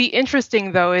what'll be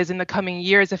interesting though is in the coming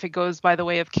years, if it goes by the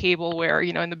way of cable, where,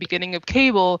 in the beginning of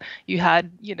cable, you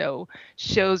had,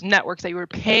 shows, networks that you were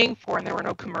paying for and there were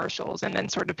no commercials. And then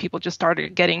sort of people just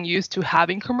started getting used to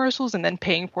having commercials and then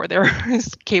paying for their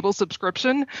cable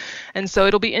subscription. And so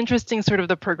it'll be interesting sort of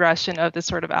the progression of this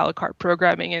sort of a la carte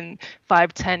programming in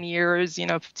 5-10 years,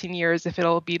 15 years, if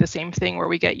it'll be the same thing where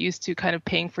we get used to kind of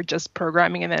paying for just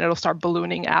programming and then it'll start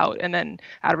ballooning out and then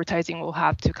advertising will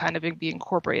have to kind of be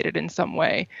incorporated in some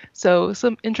way. So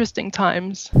some interesting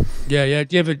times. Yeah.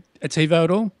 Do you have a TiVo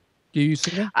at all? Do you use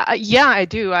it? Yeah, I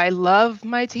do. I love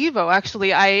my TiVo.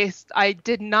 Actually, I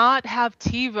did not have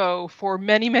TiVo for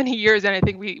many, many years, and I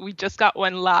think we just got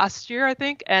one last year, I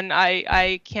think, and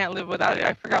I can't live without it.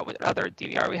 I forgot what other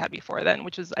DVR we had before then,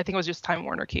 which was, I think it was just Time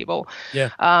Warner Cable.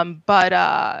 Yeah.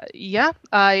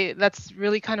 That's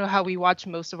really kind of how we watch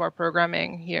most of our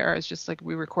programming here. It's just like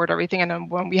we record everything, and then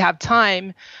when we have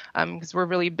time, because we're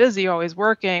really busy, always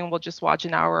working, we'll just watch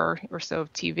an hour or so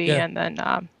of TV and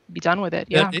then be done with it.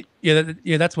 Yeah,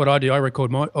 that's what I do. I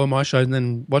record all my shows and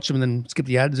then watch them and then skip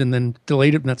the ads and then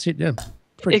delete it and that's it. Yeah,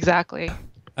 exactly.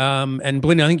 And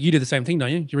Belinda, I think you do the same thing,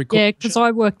 don't you? You record. Yeah, because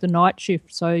I work the night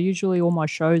shift, so usually all my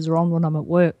shows are on when I'm at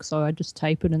work. So I just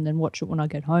tape it and then watch it when I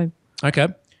get home. Okay.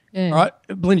 Yeah. All right,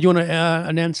 Belinda, do you want to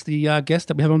announce the guest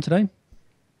that we have on today?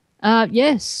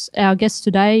 Yes, our guest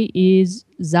today is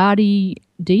Zadi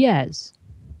Diaz.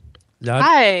 Zadi,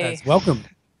 hi. Welcome.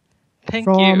 Thank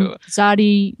from you.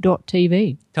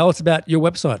 Zadi.tv. Tell us about your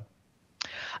website.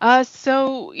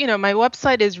 So, my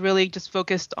website is really just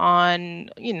focused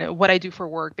on, what I do for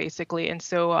work, basically. And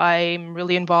so I'm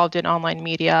really involved in online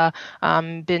media.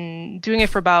 Been doing it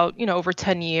for about, over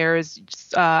 10 years,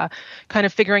 just kind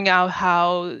of figuring out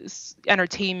how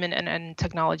entertainment and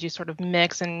technology sort of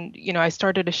mix. And, I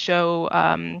started a show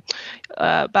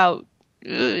about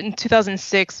in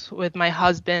 2006 with my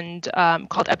husband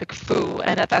called Epic Foo.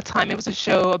 And at that time, it was a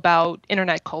show about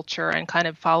internet culture and kind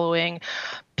of following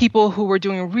people who were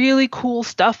doing really cool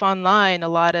stuff online, a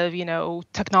lot of,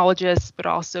 technologists, but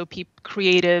also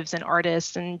creatives and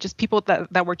artists and just people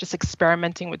that were just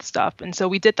experimenting with stuff. And so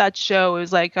we did that show. It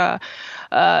was like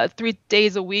 3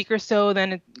 days a week or so.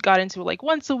 Then it got into like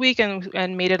once a week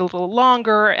and made it a little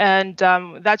longer. And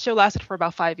that show lasted for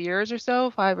about 5 years or so,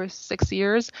 5 or 6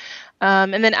 years.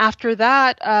 And then after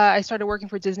that, I started working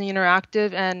for Disney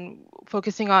Interactive and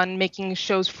focusing on making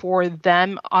shows for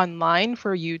them online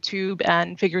for YouTube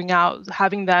and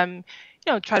having them,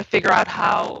 try to figure out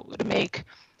how to make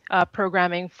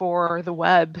programming for the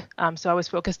web. So I was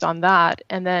focused on that.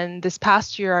 And then this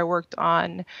past year, I worked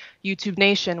on YouTube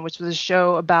Nation, which was a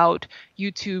show about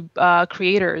YouTube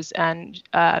creators. And,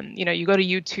 you go to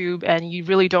YouTube and you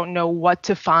really don't know what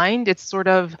to find. It's sort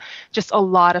of just a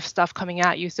lot of stuff coming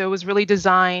at you. So it was really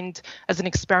designed as an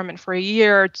experiment for a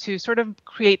year to sort of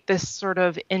create this sort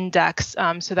of index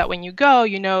so that when you go,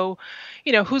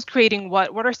 who's creating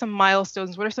what are some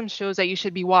milestones, what are some shows that you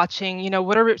should be watching,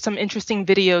 what are some interesting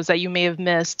videos that you may have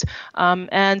missed.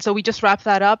 And so we just wrapped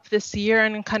that up this year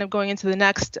and kind of going into the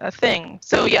next thing.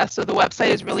 So so the website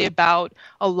is really about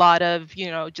a lot of,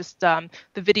 just the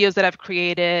videos that I've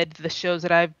created, the shows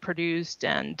that I've produced,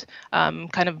 and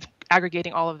kind of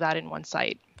aggregating all of that in one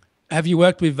site. Have you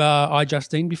worked with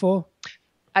iJustine before?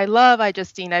 I love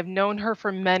iJustine. I've known her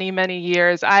for many, many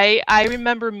years. I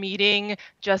remember meeting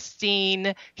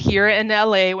Justine here in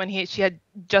LA when she had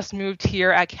just moved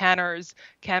here at Canner's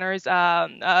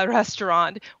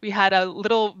restaurant. We had a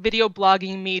little video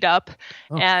blogging meetup,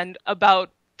 and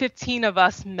about 15 of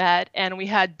us met and we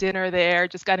had dinner there,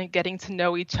 just kind of getting to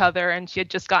know each other. And she had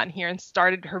just gotten here and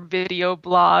started her video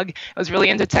blog. I was really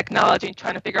into technology and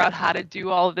trying to figure out how to do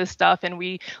all of this stuff. And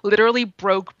we literally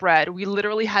broke bread. We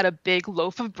literally had a big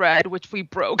loaf of bread, which we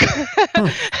broke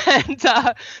and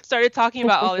started talking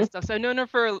about all this stuff. So I've known her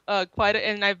for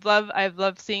and I've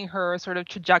loved seeing her sort of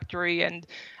trajectory, and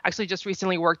actually just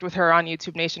recently worked with her on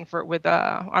YouTube Nation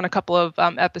on a couple of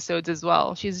episodes as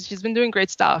well. She's been doing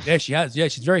great stuff. Yeah, she has. Yeah,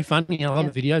 she's very funny. I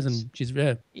love the videos, and she's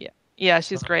yeah,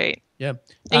 she's great. Yeah,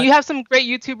 and you have some great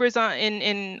YouTubers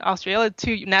in Australia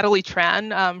too. Natalie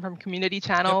Tran from Community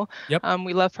Channel. Yep.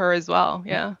 We love her as well.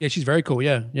 Yeah. Yeah, she's very cool.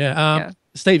 Yeah.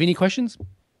 Steve, any questions?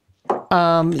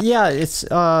 It's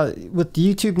with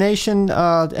YouTube Nation.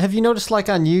 Have you noticed, like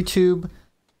on YouTube,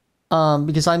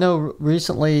 because I know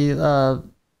recently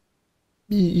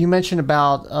you mentioned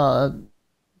about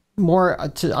more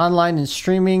to online and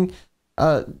streaming.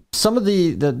 Some of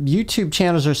the YouTube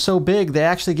channels are so big they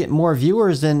actually get more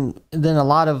viewers than a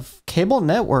lot of cable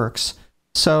networks.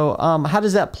 So how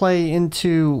does that play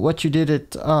into what you did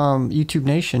at YouTube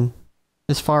Nation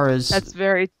as far as that's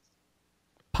very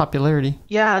popularity?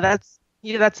 Yeah,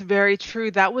 that's very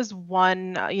true. That was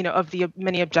one, of the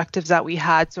many objectives that we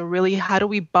had. So really, how do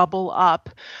we bubble up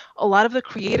a lot of the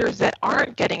creators that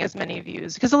aren't getting as many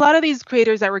views? Because a lot of these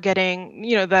creators that we're getting,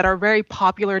 that are very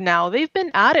popular now, they've been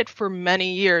at it for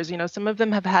many years. Some of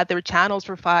them have had their channels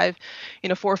for 4,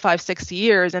 5, 6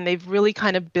 years, and they've really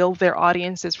kind of built their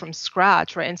audiences from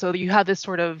scratch, right? And so you have this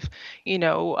sort of,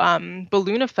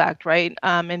 balloon effect, right?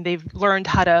 And they've learned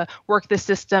how to work the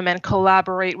system and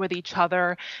collaborate with each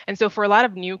other. And so for a lot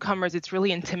of newcomers, it's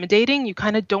really intimidating. You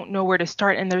kind of don't know where to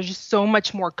start, and there's just so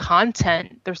much more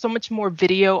content. There's so much more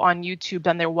video on YouTube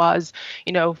than there was,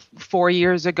 4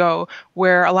 years ago,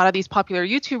 where a lot of these popular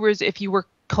YouTubers, if you were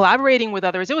collaborating with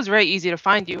others, it was very easy to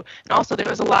find you. And also there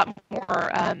was a lot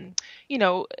more,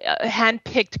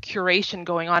 hand-picked curation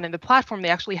going on in the platform. They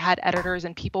actually had editors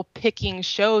and people picking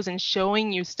shows and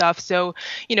showing you stuff. So,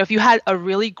 if you had a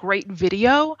really great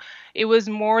video, it was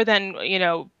more than,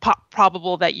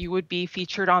 probable that you would be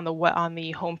featured on the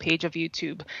homepage of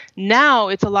YouTube. Now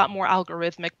it's a lot more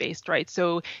algorithmic based, right?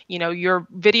 So, your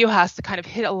video has to kind of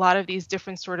hit a lot of these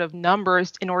different sort of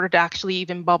numbers in order to actually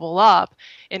even bubble up,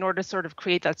 in order to sort of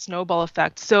create that snowball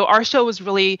effect. So our show was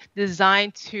really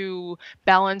designed to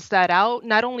balance that out,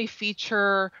 not only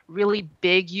feature really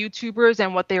big YouTubers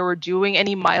and what they were doing,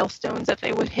 any milestones that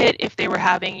they would hit if they were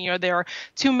having, their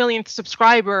 2 millionth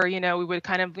subscriber, we would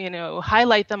kind of,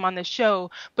 highlight them on the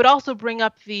show, but also bring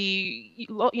up the,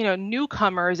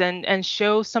 newcomers and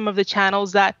show some of the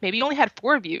channels that maybe only had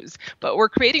 4 views, but were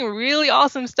creating really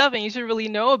awesome stuff and you should really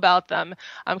know about them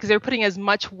because they're putting as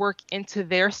much work into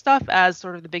their stuff as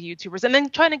sort of the big YouTubers, and then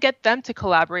trying to get them to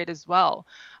collaborate as well.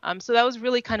 So that was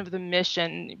really kind of the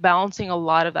mission, balancing a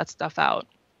lot of that stuff out.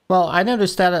 Well, I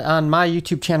noticed that on my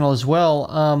YouTube channel as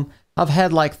well. I've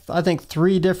had I think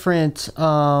 3 different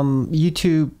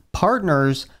YouTube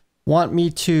partners want me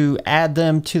to add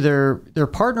them to their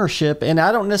partnership, and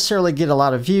I don't necessarily get a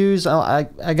lot of views.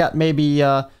 I got maybe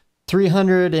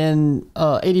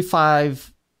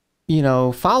 385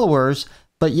 followers,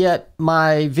 but yet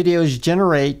my videos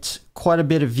generate quite a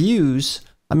bit of views.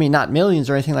 I mean, not millions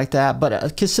or anything like that,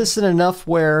 but consistent enough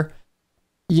where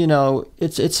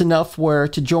it's enough where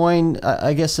to join,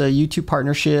 I guess, a YouTube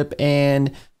partnership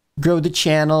and grow the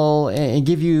channel and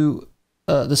give you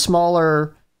the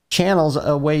smaller channels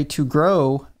a way to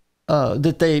grow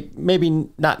that they maybe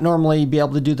not normally be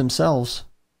able to do themselves.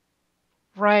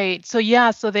 Right. So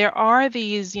yeah, so there are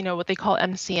these, what they call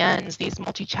MCNs, these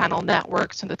multi-channel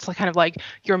networks, and it's like kind of like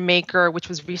your Maker, which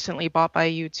was recently bought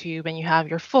by YouTube, and you have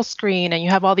your Full Screen, and you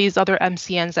have all these other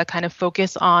MCNs that kind of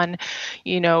focus on,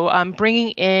 bringing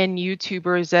in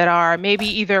YouTubers that are maybe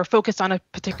either focused on a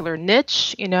particular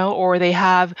niche, or they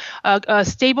have a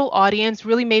stable audience,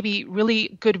 maybe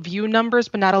really good view numbers,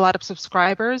 but not a lot of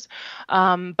subscribers.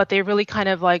 But they really kind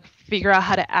of like figure out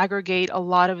how to aggregate a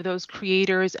lot of those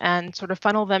creators and sort of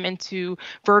funnel them into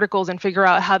verticals and figure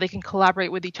out how they can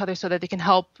collaborate with each other so that they can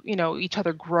help, each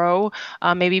other grow,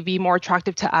 maybe be more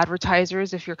attractive to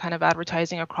advertisers if you're kind of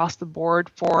advertising across the board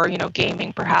for,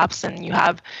 gaming perhaps, and you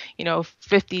have,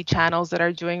 50 channels that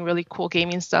are doing really cool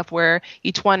gaming stuff where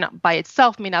each one by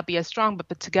itself may not be as strong, but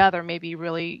together may be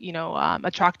really,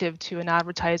 attractive to an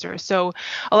advertiser. So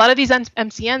a lot of these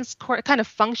MCNs kind of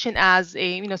function as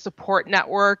a, support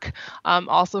network,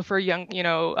 also for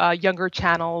younger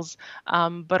channels,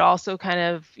 but also kind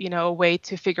of, a way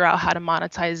to figure out how to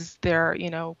monetize their,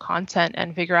 content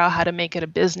and figure out how to make it a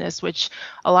business, which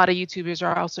a lot of YouTubers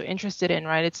are also interested in,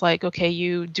 right? It's like, okay,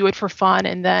 you do it for fun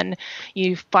and then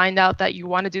you find out that you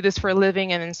want to do this for a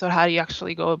living. And then so how do you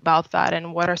actually go about that?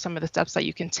 And what are some of the steps that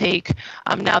you can take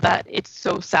now that it's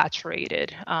so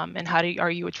saturated? And how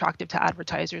are you attractive to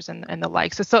advertisers and the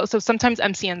like? So sometimes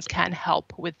MCNs can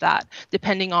help with that,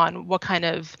 depending on what kind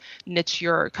of niche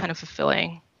you're kind of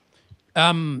fulfilling.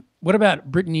 What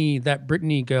about Brittany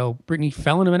girl, Brittany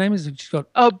Fallon, her name is? She's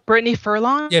got Brittany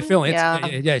Furlong? Yeah, Fallon.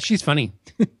 Yeah, she's funny.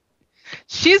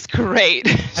 She's great.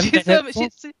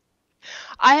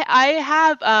 I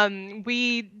have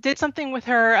we did something with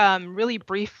her really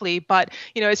briefly, but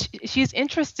she's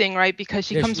interesting, right? Because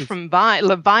she comes from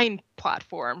the Vine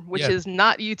platform, which is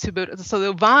not YouTube. So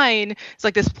the Vine is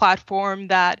like this platform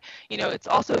that it's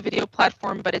also a video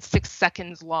platform, but it's 6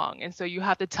 seconds long, and so you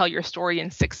have to tell your story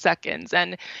in 6 seconds.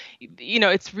 And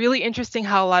it's really interesting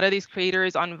how a lot of these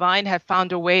creators on Vine have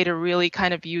found a way to really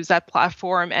kind of use that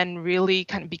platform and really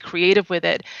kind of be creative with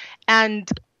it,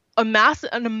 and amass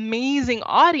an amazing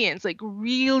audience, like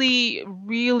really,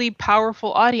 really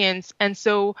powerful audience. And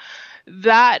so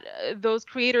that those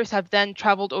creators have then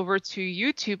traveled over to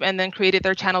YouTube and then created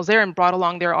their channels there and brought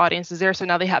along their audiences there. So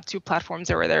now they have 2 platforms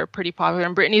there where they're pretty popular.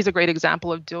 And Brittany's a great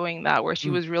example of doing that, where she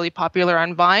was really popular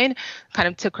on Vine, kind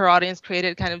of took her audience,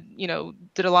 created kind of,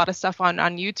 did a lot of stuff on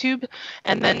YouTube,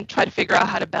 and then tried to figure out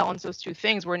how to balance those 2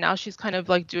 things, where now she's kind of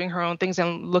like doing her own things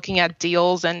and looking at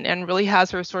deals and really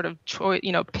has her sort of choice,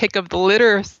 pick of the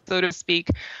litter, so to speak.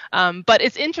 But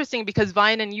it's interesting because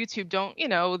Vine and YouTube don't,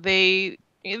 they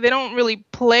don't really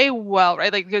play well,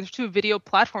 right? Like there's 2 video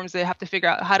platforms. They have to figure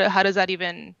out how does that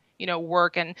even,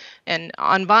 work? And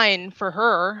on Vine for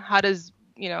her, how does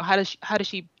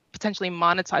she potentially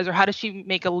monetize, or how does she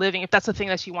make a living if that's the thing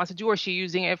that she wants to do, or is she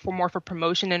using it for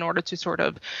promotion in order to sort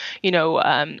of,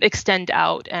 extend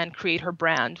out and create her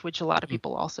brand, which a lot of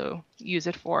people also use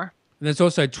it for. And there's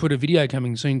also Twitter video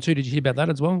coming soon too. Did you hear about that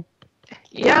as well?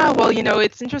 Yeah, well,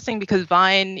 it's interesting because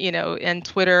Vine, and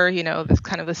Twitter, it's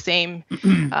kind of the same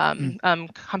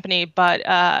company, but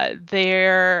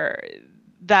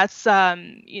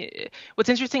what's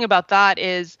interesting about that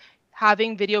is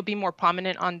having video be more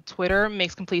prominent on Twitter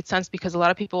makes complete sense, because a lot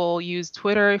of people use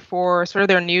Twitter for sort of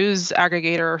their news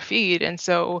aggregator or feed. And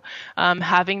so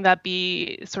having that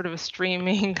be sort of a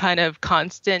streaming kind of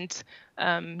constant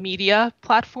media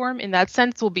platform in that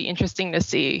sense will be interesting to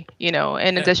see,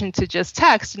 in addition to just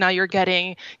text. Now you're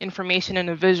getting information in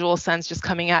a visual sense just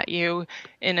coming at you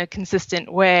in a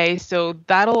consistent way. So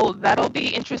that'll be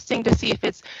interesting to see if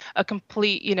it's a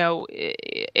complete,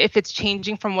 if it's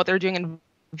changing from what they're doing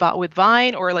with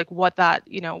Vine, or like what that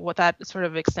sort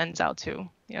of extends out to.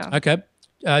 Yeah. Okay.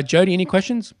 Jody, any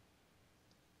questions?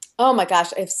 Oh my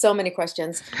gosh, I have so many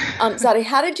questions. Zadi,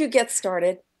 how did you get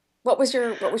started? What was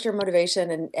your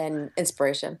motivation and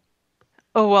inspiration?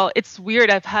 Oh, well, it's weird.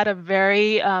 I've had a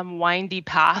very windy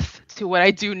path to what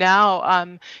I do now.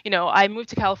 I moved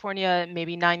to California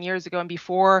maybe 9 years ago, and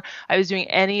before I was doing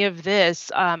any of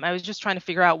this, I was just trying to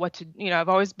figure out what to, I've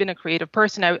always been a creative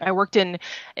person. I worked in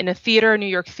a theater, New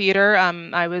York theater.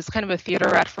 I was kind of a theater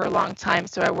rat for a long time,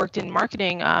 so I worked in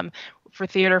marketing for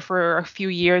theater for a few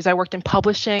years. I worked in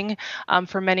publishing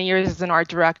for many years as an art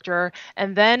director.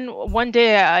 And then one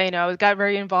day, I got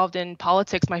very involved in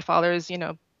politics. My father's,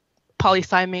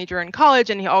 poli-sci major in college,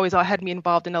 and he always had me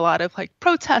involved in a lot of like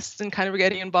protests and kind of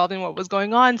getting involved in what was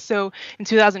going on. So in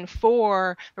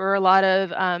 2004, there were a lot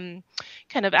of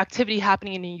kind of activity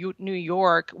happening in New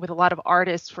York with a lot of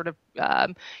artists sort of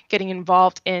getting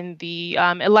involved in the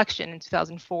election in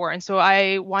 2004. And so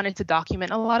I wanted to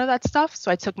document a lot of that stuff. So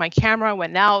I took my camera,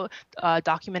 went out,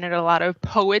 documented a lot of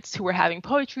poets who were having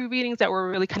poetry readings that were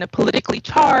really kind of politically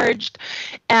charged.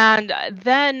 And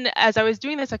then as I was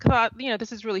doing this, I thought,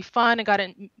 this is really fun. I got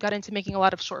into making a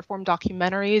lot of short form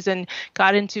documentaries and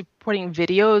got into putting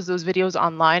those videos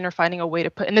online or finding a way to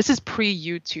put, and this is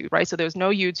pre-YouTube, right? So there's no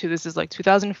YouTube. This is like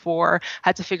 2004. I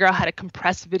had to figure out how to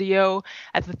compress video.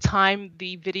 At the time,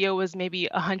 the video was maybe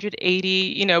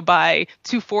 180, by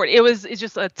 240. It's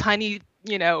just a tiny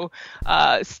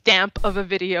stamp of a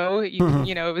video. It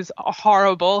was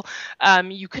horrible.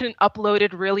 You couldn't upload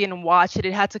it really and watch it.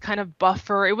 It had to kind of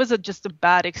buffer. It was just a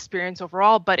bad experience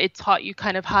overall, but it taught you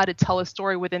kind of how to tell a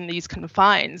story within these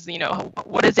confines.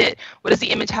 What does the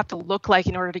image have to look like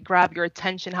in order to grab your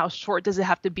attention? How short does it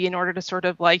have to be in order to sort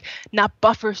of like not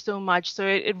buffer so much? So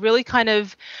it really kind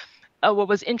of, what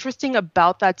was interesting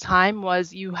about that time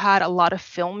was you had a lot of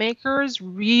filmmakers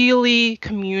really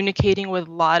communicating with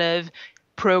a lot of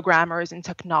programmers and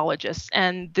technologists,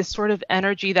 and this sort of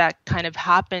energy that kind of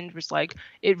happened was like,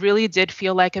 it really did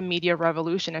feel like a media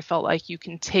revolution. It felt like you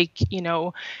can take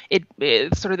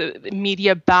it sort of the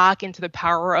media back into the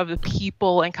power of the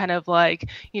people and kind of like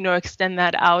extend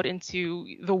that out into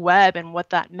the web and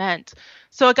what that meant.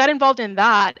 So I got involved in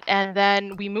that, and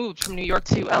then we moved from New York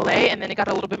to LA, and then it got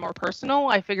a little bit more personal.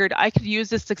 I figured I could use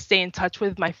this to stay in touch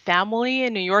with my family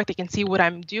in New York. They can see what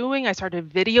I'm doing. I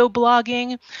started video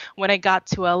blogging. When I got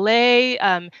to LA,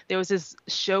 there was this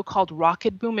show called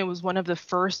Rocket Boom. It was one of the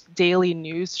first daily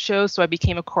news shows, so I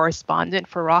became a correspondent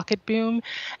for Rocket Boom,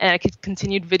 and I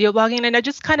continued video blogging, and I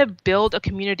just kind of built a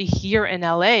community here in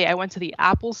LA. I went to the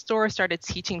Apple store, started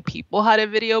teaching people how to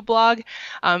video blog.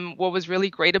 What was really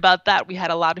great about that, we had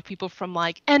a lot of people from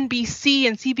like NBC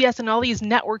and CBS and all these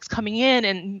networks coming in,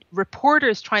 and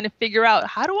reporters trying to figure out,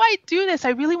 how do I do this? I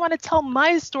really want to tell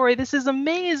my story. This is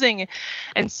amazing.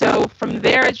 And so from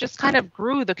there, it just kind of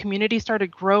grew. The community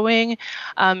started growing.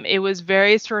 It was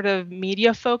very sort of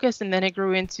media focused, and then it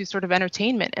grew into sort of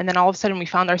entertainment. And then all of a sudden we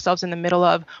found ourselves in the middle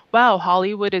of, wow,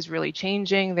 Hollywood is really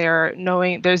changing. They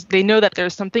know that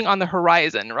there's something on the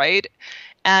horizon, right?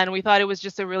 And we thought it was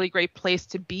just a really great place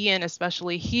to be in,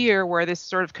 especially here, where this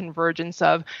sort of convergence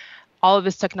of all of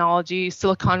this technology,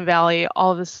 Silicon Valley,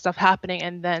 all of this stuff happening,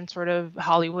 and then sort of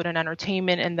Hollywood and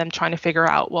entertainment, and then trying to figure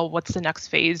out, well, what's the next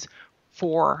phase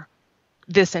for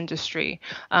this industry.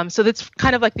 So that's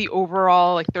kind of like the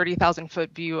overall like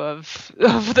 30,000-foot view of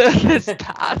this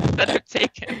path that I've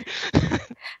taken.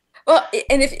 Well,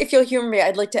 and if you'll humor me,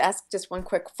 I'd like to ask just one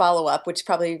quick follow-up, which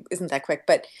probably isn't that quick,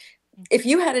 but if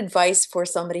you had advice for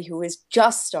somebody who is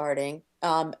just starting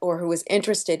or who is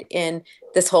interested in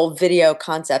this whole video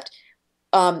concept,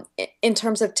 in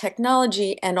terms of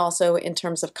technology and also in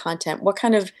terms of content, what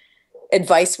kind of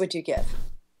advice would you give?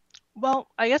 Well,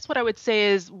 I guess what I would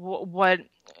say is what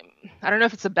I don't know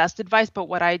if it's the best advice, but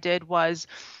what I did was,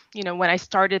 when I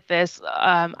started this,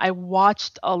 I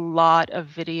watched a lot of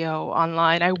video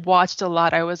online. I watched a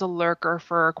lot. I was a lurker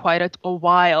for quite a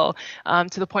while,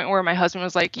 to the point where my husband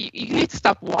was like, you need to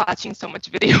stop watching so much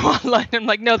video online. I'm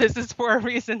like, no, this is for a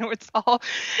reason. It's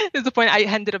the point. I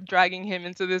ended up dragging him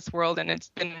into this world, and it's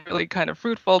been really kind of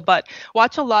fruitful. But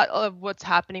watch a lot of what's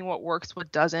happening, what works,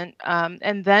 what doesn't,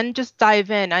 and then just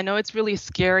dive in. I know it's really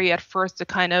scary at first to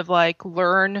kind of like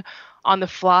learn on the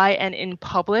fly and in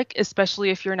public,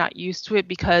 especially if you're not used to it,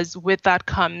 because with that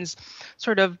comes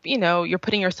sort of, you're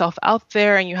putting yourself out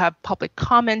there, and you have public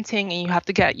commenting, and you have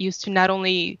to get used to not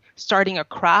only starting a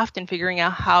craft and figuring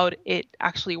out how it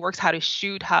actually works, how to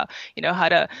shoot, how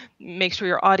to make sure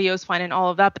your audio is fine and all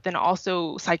of that, but then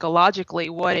also psychologically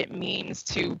what it means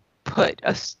to put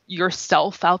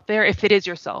yourself out there, if it is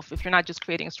yourself, if you're not just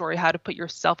creating a story, how to put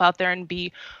yourself out there and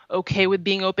be okay with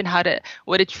being open,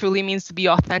 what it truly means to be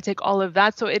authentic, all of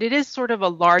that. So it is sort of a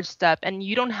large step, and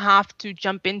you don't have to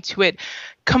jump into it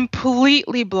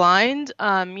completely blind.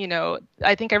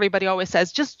 I think everybody always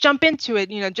says, just jump into it,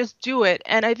 just do it.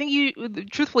 And I think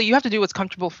truthfully, you have to do what's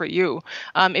comfortable for you.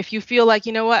 If you feel like,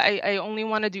 I only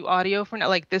want to do audio for now,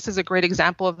 like this is a great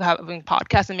example of having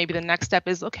podcasts, and maybe the next step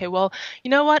is, okay, well,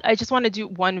 I just want to do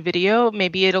one video.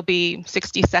 Maybe it'll be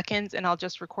 60 seconds and I'll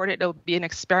just record it. It'll be an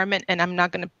experiment, and I'm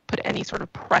not going to put any sort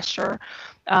of pressure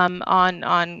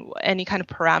on any kind of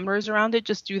parameters around it,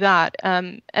 just do that.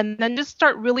 And then just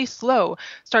start really slow.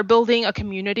 Start building a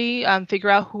community. Figure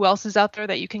out who else is out there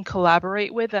that you can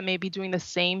collaborate with that may be doing the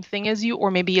same thing as you,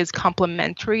 or maybe is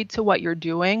complementary to what you're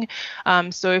doing.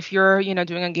 So if you're,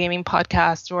 doing a gaming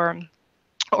podcast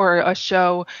or a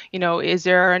show, is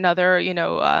there another,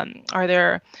 are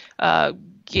there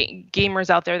gamers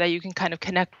out there that you can kind of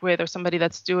connect with, or somebody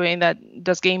that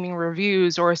does gaming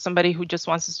reviews, or somebody who just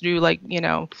wants to do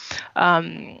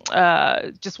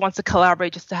just wants to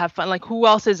collaborate just to have fun, like who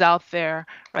else is out there,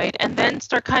 right? And then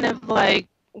start kind of like,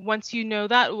 once you know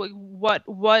that, what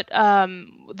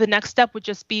the next step would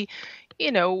just be,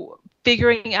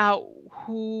 figuring out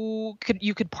who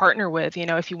you could partner with,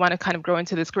 if you want to kind of grow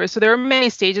into this career. So there are many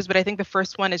stages, but I think the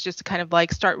first one is just to kind of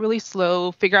like start really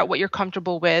slow, figure out what you're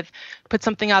comfortable with, put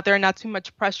something out there, not too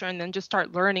much pressure, and then just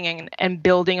start learning and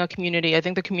building a community. I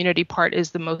think the community part is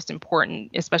the most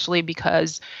important, especially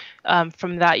because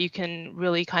from that you can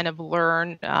really kind of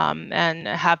learn and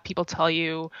have people tell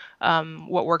you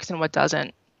what works and what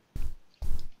doesn't.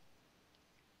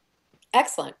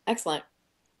 Excellent.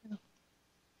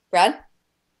 Brad?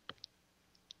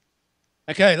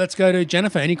 Okay, let's go to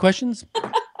Jennifer. Any questions?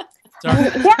 Sorry.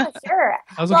 Yeah, sure.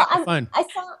 I was looking at the phone.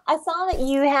 I saw that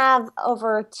you have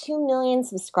over 2 million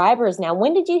subscribers now.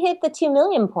 When did you hit the 2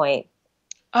 million point?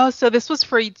 Oh, so this was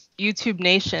for YouTube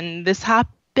Nation. This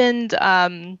happened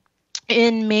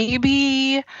in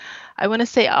maybe, I want to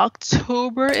say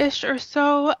October-ish or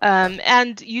so.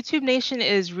 And YouTube Nation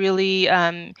is really,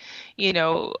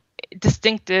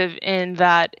 distinctive in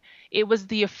that it was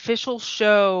the official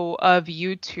show of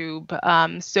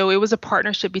YouTube. So it was a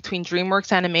partnership between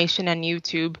DreamWorks Animation and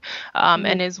YouTube,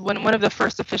 and is one of the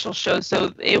first official shows.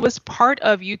 So it was part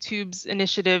of YouTube's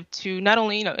initiative to not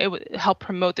only, it would help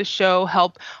promote the show,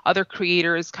 help other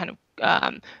creators kind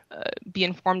of be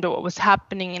informed of what was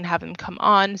happening and have them come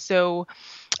on. So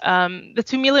the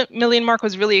 2 million mark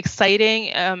was really exciting.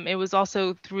 It was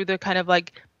also through the kind of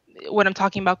like what I'm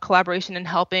talking about, collaboration and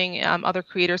helping other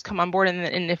creators come on board.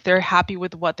 And if they're happy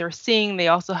with what they're seeing, they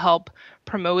also help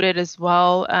promote it as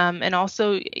well. And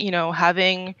also,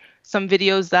 having some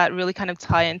videos that really kind of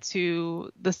tie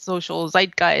into the social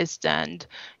zeitgeist and,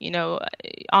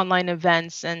 online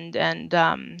events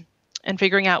and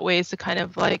figuring out ways to kind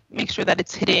of like make sure that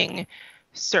it's hitting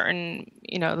certain,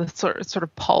 the sort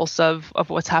of pulse of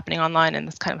what's happening online. And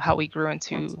that's kind of how we grew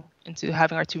into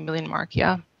having our 2 million mark.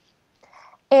 Yeah.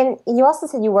 And you also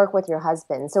said you work with your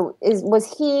husband. So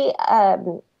was he a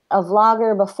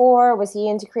vlogger before? Was he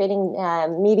into creating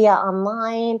media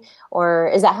online,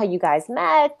 or is that how you guys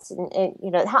met?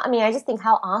 And I just think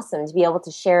how awesome to be able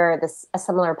to share a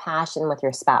similar passion with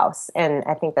your spouse, and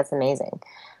I think that's amazing.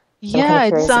 So I'm kind of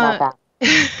curious about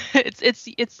that.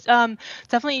 It's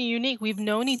definitely unique. We've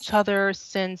known each other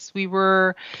since we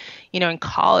were, in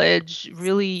college.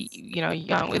 Really,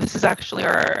 young. This is actually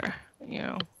our,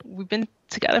 we've been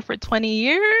together for 20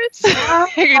 years.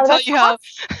 I can tell you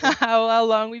how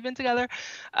long we've been together.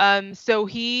 So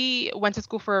he went to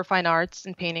school for fine arts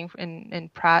and painting in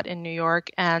Pratt in New York,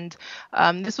 and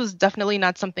this was definitely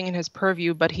not something in his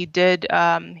purview, but he did.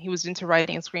 He was into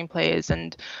writing and screenplays,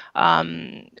 and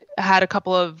had a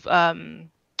couple of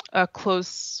close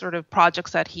sort of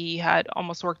projects that he had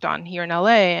almost worked on here in LA,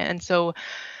 and so.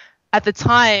 At the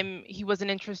time, he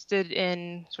wasn't interested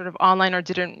in sort of online, or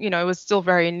didn't, it was still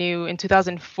very new. In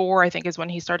 2004, I think, is when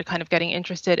he started kind of getting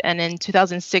interested. And in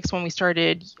 2006, when we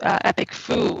started Epic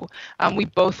Foo, we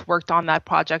both worked on that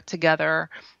project together.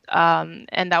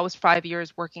 And that was 5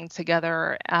 years working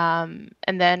together. And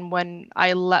then when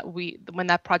when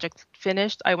that project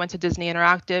finished, I went to Disney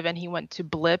Interactive and he went to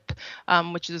Blip,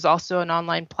 which is also an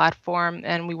online platform.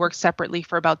 And we worked separately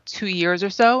for about 2 years or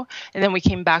so. And then we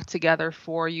came back together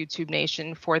for YouTube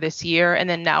Nation for this year. And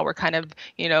then now we're kind of,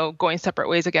 going separate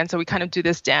ways again. So we kind of do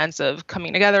this dance of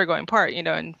coming together, going apart,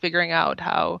 and figuring out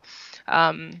how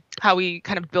we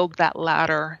kind of build that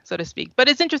ladder, so to speak. But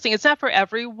it's interesting. It's not for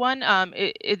everyone.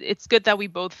 It's good that we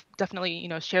both definitely,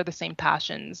 share the same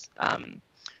passions,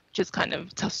 which is kind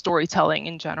of storytelling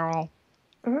in general.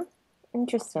 Mm-hmm.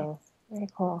 Interesting. Very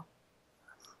cool.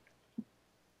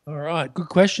 All right. Good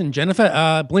question,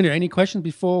 Jennifer. Belinda, any questions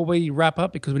before we wrap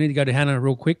up? Because we need to go to Hanna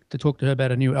real quick to talk to her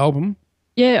about a new album.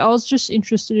 Yeah, I was just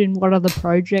interested in what other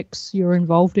projects you're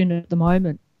involved in at the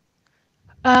moment.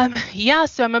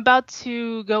 So I'm about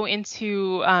to go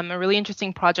into a really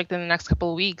interesting project in the next couple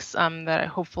of weeks that I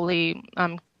hopefully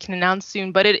can announce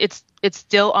soon. But it's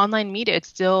still online media. It's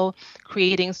still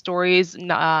creating stories.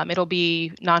 It'll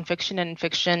be nonfiction and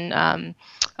fiction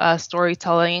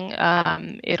storytelling.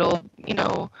 It'll,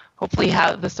 hopefully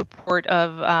have the support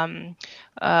of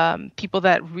people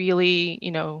that really,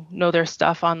 know their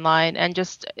stuff online. And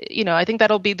just, I think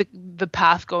that'll be the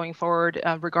path going forward.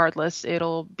 Regardless,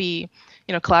 it'll be,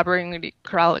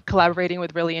 collaborating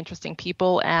with really interesting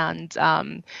people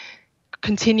and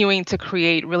continuing to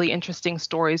create really interesting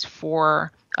stories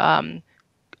for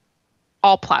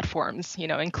all platforms,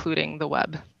 including the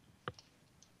web.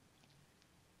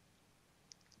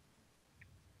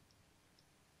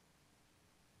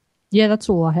 Yeah, that's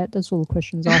all I had. That's all the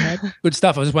questions I had. Good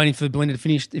stuff. I was just waiting for Belinda to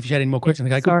finish if she had any more questions.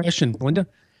 Okay, good question, Belinda.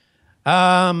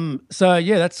 So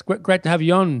yeah, that's great to have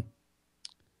you on.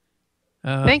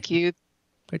 Thank you.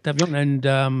 Great to have you on.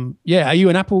 And yeah, are you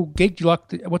an Apple geek? Do you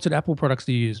like what sort of Apple products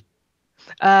do you use?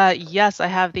 Yes, I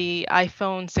have the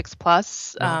iPhone 6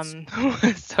 Plus.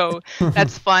 Nice. So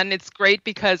that's fun. It's great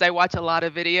because I watch a lot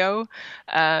of video.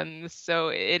 So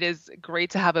it is great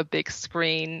to have a big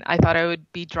screen. I thought I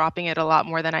would be dropping it a lot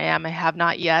more than I am. I have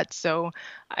not yet. So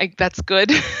that's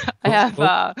good. I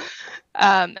have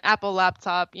Apple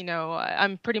laptop.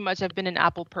 I've been an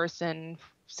Apple person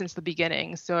since the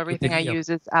beginning, so everything I use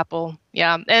is Apple.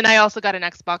 Yeah, and I also got an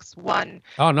Xbox One.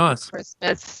 Oh, nice. For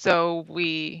Christmas, so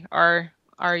we are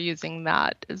using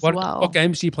that as well. What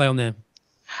games do you play on there?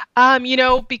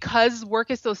 Because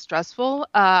work is so stressful,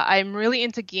 I'm really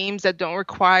into games that don't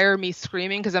require me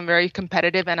screaming because I'm very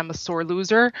competitive and I'm a sore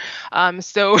loser.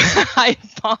 So I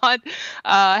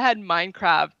had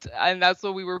Minecraft and that's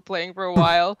what we were playing for a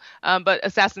while. But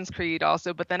Assassin's Creed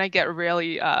also. But then I get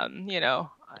really, I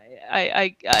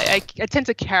tend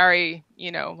to carry,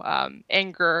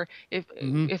 anger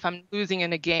if I'm losing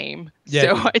in a game. Yeah,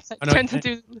 so I tend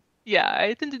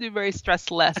to do very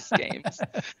stress-less games.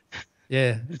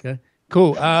 Yeah. Okay.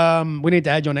 Cool. We need to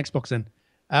add you on Xbox then.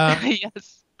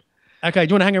 Yes. Okay. Do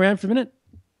you want to hang around for a minute?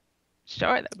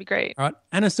 Sure. That'd be great. All right.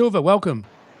 Anna Silva, welcome.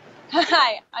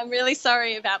 Hi. I'm really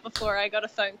sorry about before I got a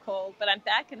phone call, but I'm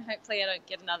back and hopefully I don't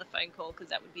get another phone call because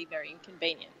that would be very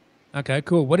inconvenient. Okay.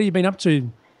 Cool. What have you been up to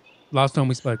last time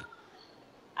we spoke?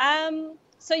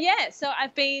 So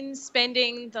I've been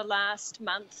spending the last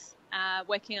month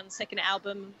working on the second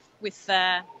album with.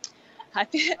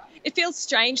 It feels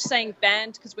strange saying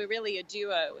band because we're really a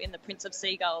duo in the Prince of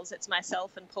Seagulls. It's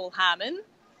myself and Paul Harmon,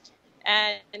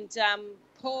 and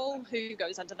Paul, who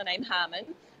goes under the name Harmon,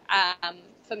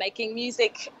 for making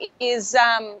music, is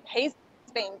he's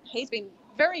been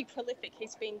very prolific.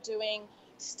 He's been doing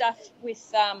stuff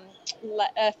with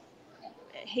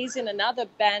he's in another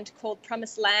band called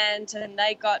Promised Land, and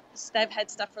they've had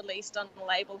stuff released on the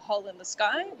label Hole in the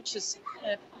Sky, which is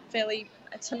fairly,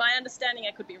 to my understanding,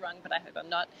 I could be wrong, but I hope I'm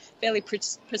not, fairly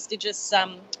prestigious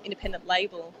independent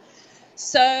label.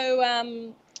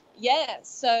 So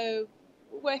so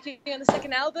working on the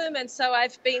second album, and so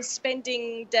I've been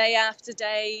spending day after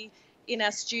day in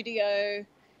our studio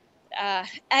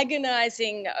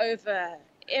agonizing over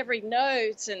every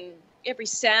note and every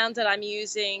sound that I'm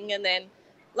using. And then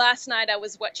last night I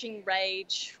was watching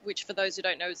Rage, which for those who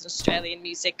don't know is an Australian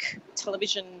music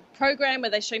television program where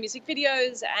they show music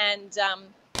videos, and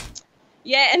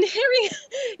and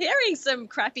hearing some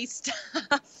crappy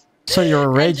stuff. So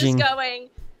you're raging. Just going,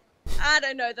 I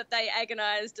don't know that they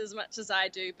agonized as much as I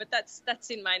do, but that's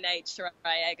in my nature.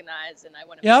 I agonize and I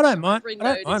want to. Yeah, I don't mind.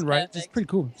 Rage. It's pretty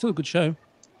cool. It's still a good show.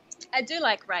 I do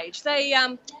like Rage. They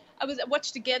I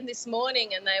watched again this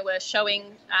morning, and they were showing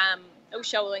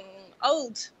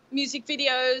old music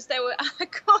videos. They were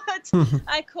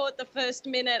I caught the first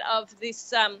minute of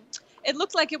this. It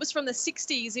looked like it was from the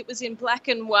 60s. It was in black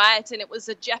and white, and it was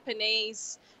a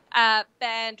Japanese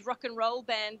band, rock and roll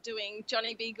band, doing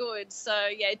Johnny B. Good. So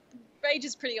yeah, Rage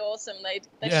is pretty awesome.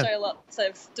 They show lots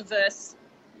of diverse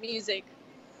music.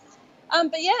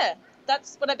 But yeah,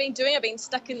 that's what I've been doing. I've been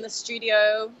stuck in the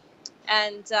studio,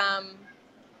 and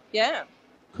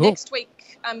Cool. Next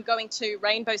week, I'm going to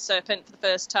Rainbow Serpent for the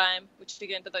first time, which,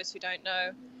 again, for those who don't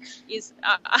know, is,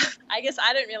 I guess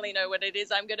I don't really know what it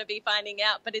is. I'm going to be finding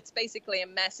out, but it's basically a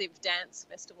massive dance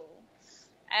festival.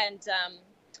 And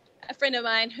a friend of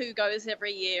mine who goes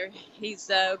every year, he's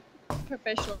a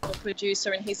professional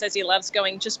producer, and he says he loves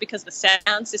going just because the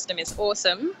sound system is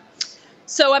awesome.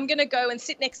 So I'm going to go and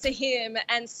sit next to him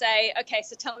and say, okay,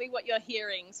 so tell me what you're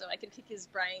hearing, so I can pick his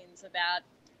brains about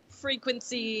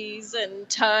frequencies and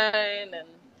tone, and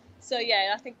so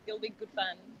I think it'll be good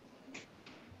fun.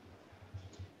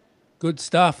 Good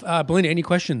stuff. Belinda, any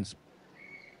questions?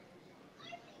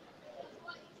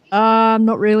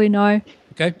 Not really, no.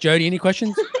 Okay, Jody, any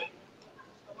questions?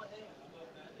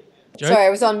 Sorry, I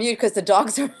was on mute because the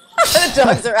dogs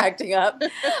are acting up.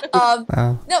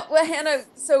 No, well, Hanna,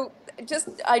 so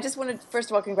I just wanted to, first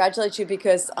of all, congratulate you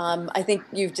because I think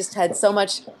you've just had so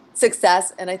much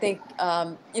success, and I think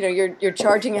you're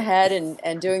charging ahead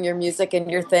and doing your music and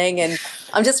your thing, and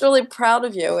I'm just really proud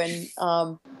of you. And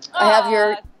I have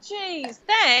your Jeez,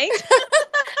 thanks.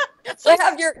 I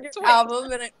have your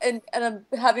album, and I'm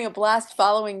having a blast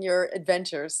following your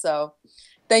adventures. So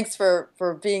thanks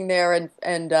for being there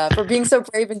and for being so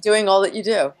brave and doing all that you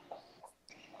do.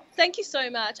 Thank you so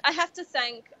much. I have to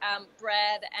thank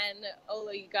Brad and all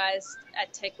of you guys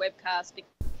at Techwebcast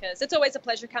because it's always a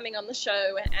pleasure coming on the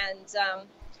show, and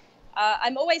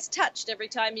I'm always touched every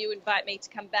time you invite me to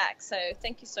come back. So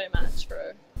thank you so much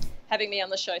for having me on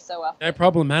the show so often. No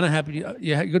problem, Hanna. Happy,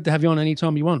 yeah, good to have you on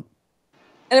anytime you want.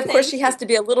 And of course, she has to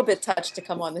be a little bit touched to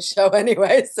come on the show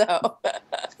anyway. So,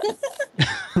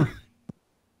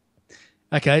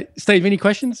 okay, Steve, any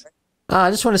questions? I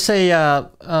just want to say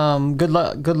good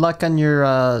luck on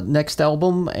your next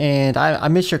album, and I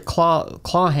miss your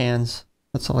claw hands.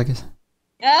 That's all I guess.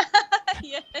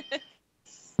 Yes.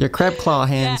 Your crab claw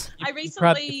hands. Yeah, I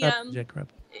recently, crab.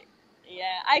 Yeah,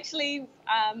 actually,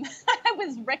 I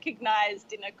was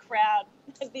recognized in a crowd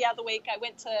the other week. I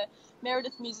went to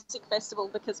Meredith Music Festival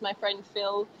because my friend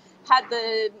Phil had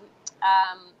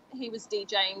he was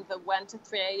DJing the 1 to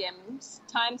 3 a.m.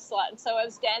 time slot. And so I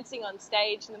was dancing on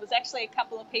stage, and there was actually a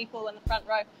couple of people in the front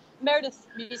row. Meredith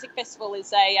Music Festival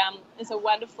is a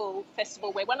wonderful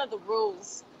festival where one of the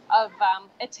rules of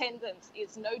attendance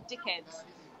is no dickheads.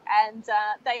 And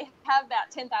they have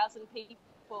about 10,000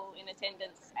 people in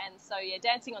attendance. And so, yeah,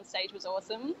 dancing on stage was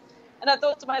awesome. And I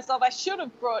thought to myself, I should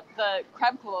have brought the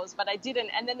crab claws, but I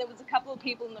didn't. And then there was a couple of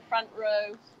people in the front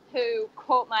row who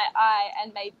caught my eye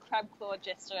and made crab claw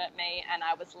gesture at me, and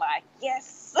I was like,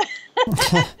 yes.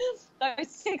 Those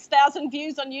 6,000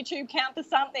 views on YouTube count for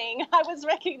something. I was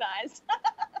recognized.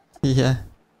 Yeah.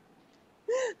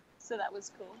 So that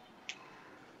was cool.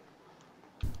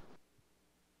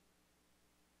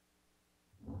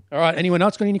 All right, anyone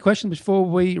else got any questions before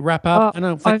we wrap up?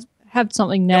 I have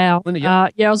something now. Linda,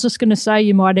 yep. Yeah, I was just going to say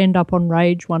you might end up on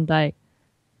Rage one day.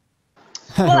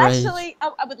 Well, actually,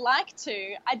 I would like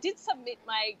to. I did submit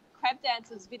my crab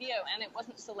dancers video and it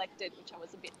wasn't selected, which I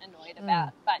was a bit annoyed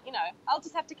about. But, I'll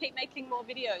just have to keep making more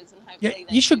videos and hopefully...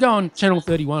 Yeah, you should go on Channel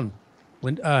 31,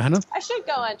 Hanna. I should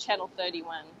go on Channel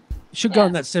 31. You should go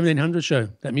on that 1700 show,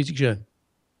 that music show.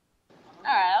 All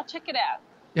right, I'll check it out.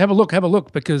 Have a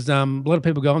look, because a lot of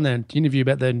people go on there to interview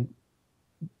about their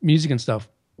music and stuff.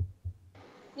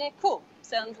 Yeah, cool.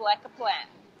 Sounds like a plan.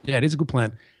 Yeah, it is a good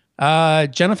plan.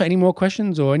 Jennifer, any more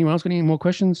questions, or anyone else got any more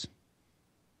questions?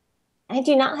 I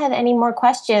do not have any more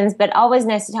questions, but always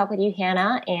nice to talk with you,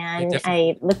 Hanna, and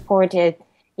I look forward to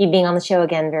you being on the show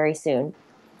again very soon.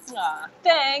 Aw,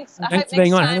 thanks. Thanks for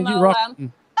being on, Hanna. You rock.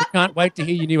 I can't wait to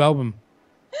hear your new album.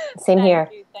 Same here.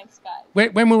 Thank you. Thanks,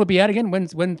 guys. When will it be out again?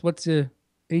 What's the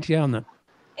ETA on that?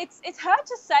 It's hard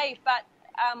to say, but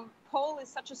Paul is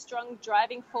such a strong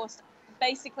driving force.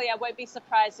 Basically, I won't be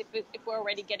surprised if we're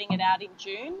already getting it out in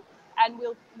June, and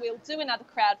we'll do another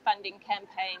crowdfunding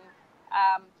campaign,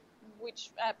 which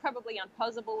probably on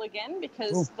Possible again,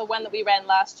 because the one that we ran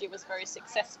last year was very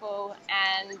successful,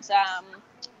 and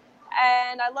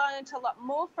I learned a lot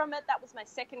more from it. That was my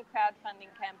second crowdfunding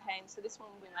campaign, so this one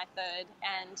will be my third.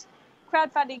 And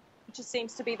crowdfunding just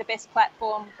seems to be the best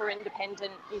platform for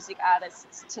independent music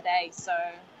artists today. So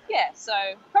yeah, so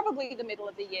probably the middle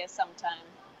of the year sometime.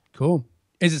 Cool.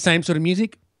 Is it the same sort of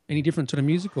music? Any different sort of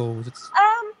music, or was it?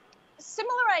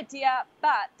 Similar idea,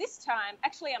 but this time,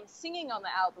 actually, I'm singing on the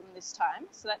album this time,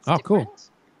 so that's different. Cool.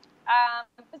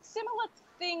 It's similar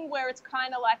thing where it's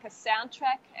kind of like a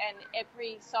soundtrack, and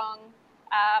every song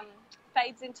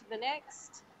fades into the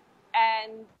next,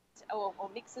 or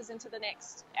mixes into the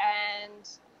next. And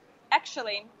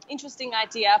actually, interesting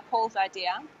idea, Paul's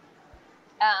idea.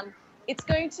 It's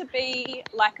going to be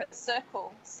like a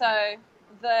circle, so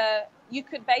the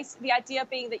idea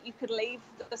being that you could leave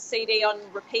the CD on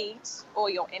repeat or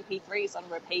your MP3s on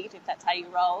repeat if that's how you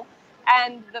roll,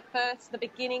 and the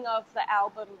beginning of the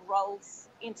album rolls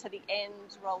into the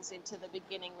end, rolls into the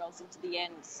beginning, rolls into the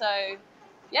end. So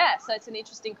yeah, so it's an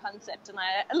interesting concept, and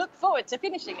I look forward to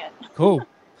finishing it. Cool.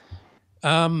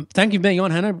 Thank you for being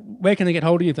on, Hanna. Where can they get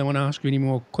hold of you if they want to ask you any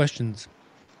more questions?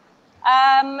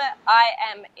 I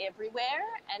am everywhere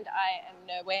and I am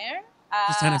nowhere.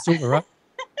 Just Hanna Silver, right?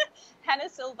 Hanna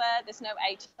Silver, there's no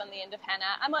H on the end of Hanna.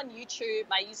 I'm on YouTube.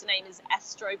 My username is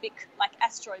Astrobic, like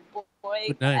Astro Boy,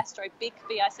 Astrobic,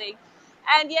 BIC.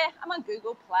 And yeah, I'm on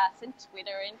Google Plus and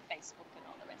Twitter and Facebook and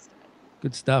all the rest of it.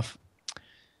 Good stuff.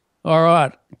 All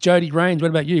right. Jody Rains, what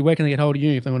about you? Where can they get hold of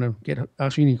you if they want to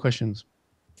ask you any questions?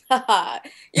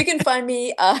 You can find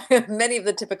me many of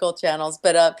the typical channels,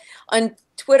 but on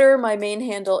Twitter, my main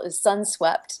handle is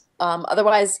Sunswept.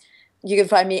 Otherwise, you can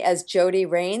find me as Jody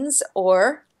Rains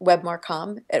or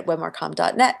webmarcom at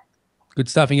webmarcom.net. Good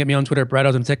stuff. You can get me on Twitter at Brad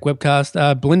on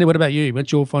Techwebcast. Belinda, what about you?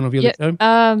 What's your final view of the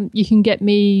show? You can get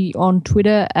me on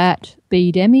Twitter at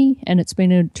BDemi, and it's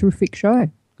been a terrific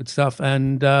show. Good stuff.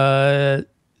 And Zadi,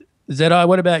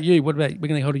 what about you? We're going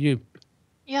to hold to you.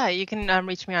 Yeah, you can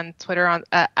reach me on Twitter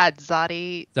at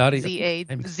Zadi,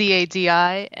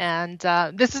 Zadi, and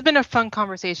this has been a fun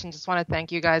conversation. Just want to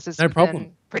thank you guys. It's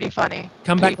been pretty funny.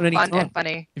 Come back when anytime. Fun and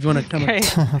funny. If you want to come.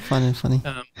 Fun and funny.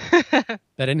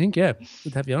 That anything? Yeah,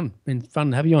 good to have you on. Been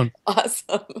fun to have you on.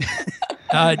 Awesome.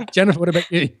 Jennifer, what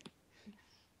about you?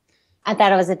 I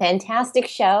thought it was a fantastic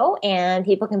show, and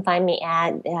people can find me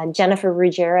at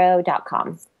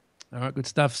jenniferruggiero.com. All right, good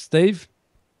stuff. Steve?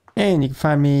 And you can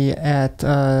find me at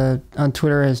on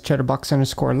Twitter as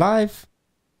CheddarBox_live.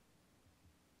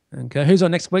 Okay, who's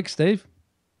on next week, Steve?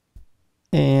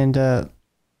 And let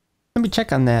me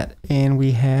check on that. And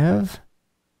we have...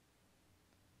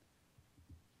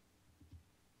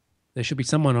 There should be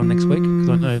someone on next week, because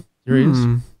I know there is.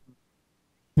 You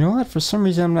know what? For some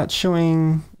reason, I'm not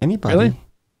showing anybody. Really?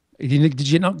 Did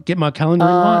you not get my calendar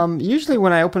invite? Usually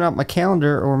when I open up my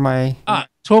calendar or my...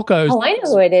 Talko's. Oh, I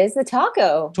know who it is. The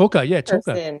Taco. Talko, yeah,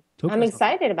 Talko. I'm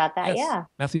excited about that, yeah.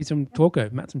 Matthew's from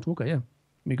Talko. Matt's from Talko, yeah.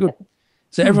 Be good.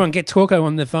 So everyone get Talko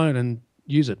on their phone and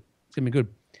use it. It's going to be good.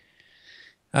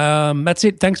 That's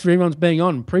it. Thanks for everyone's being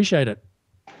on. Appreciate it.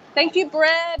 Thank you,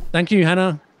 Brad. Thank you,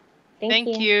 Hannah.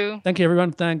 Thank you. Thank you,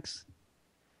 everyone. Thanks.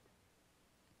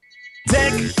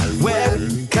 Techwebcast.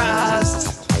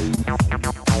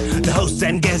 The hosts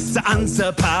and guests are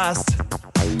unsurpassed.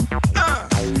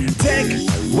 Techwebcast.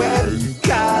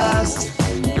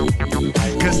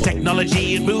 'Cause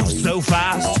technology, it moves so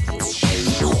fast.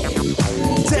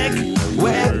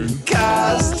 Techwebcast.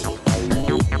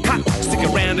 Ha! Stick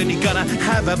around and you're gonna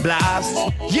have a blast.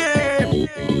 Yeah!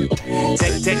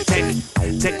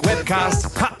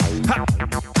 Techwebcast. Ha! Ha!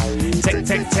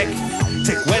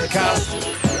 Techwebcast.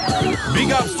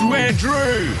 Big ups to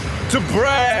Andrew, to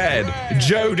Brad,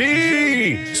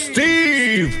 Jody,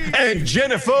 Steve, and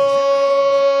Jennifer.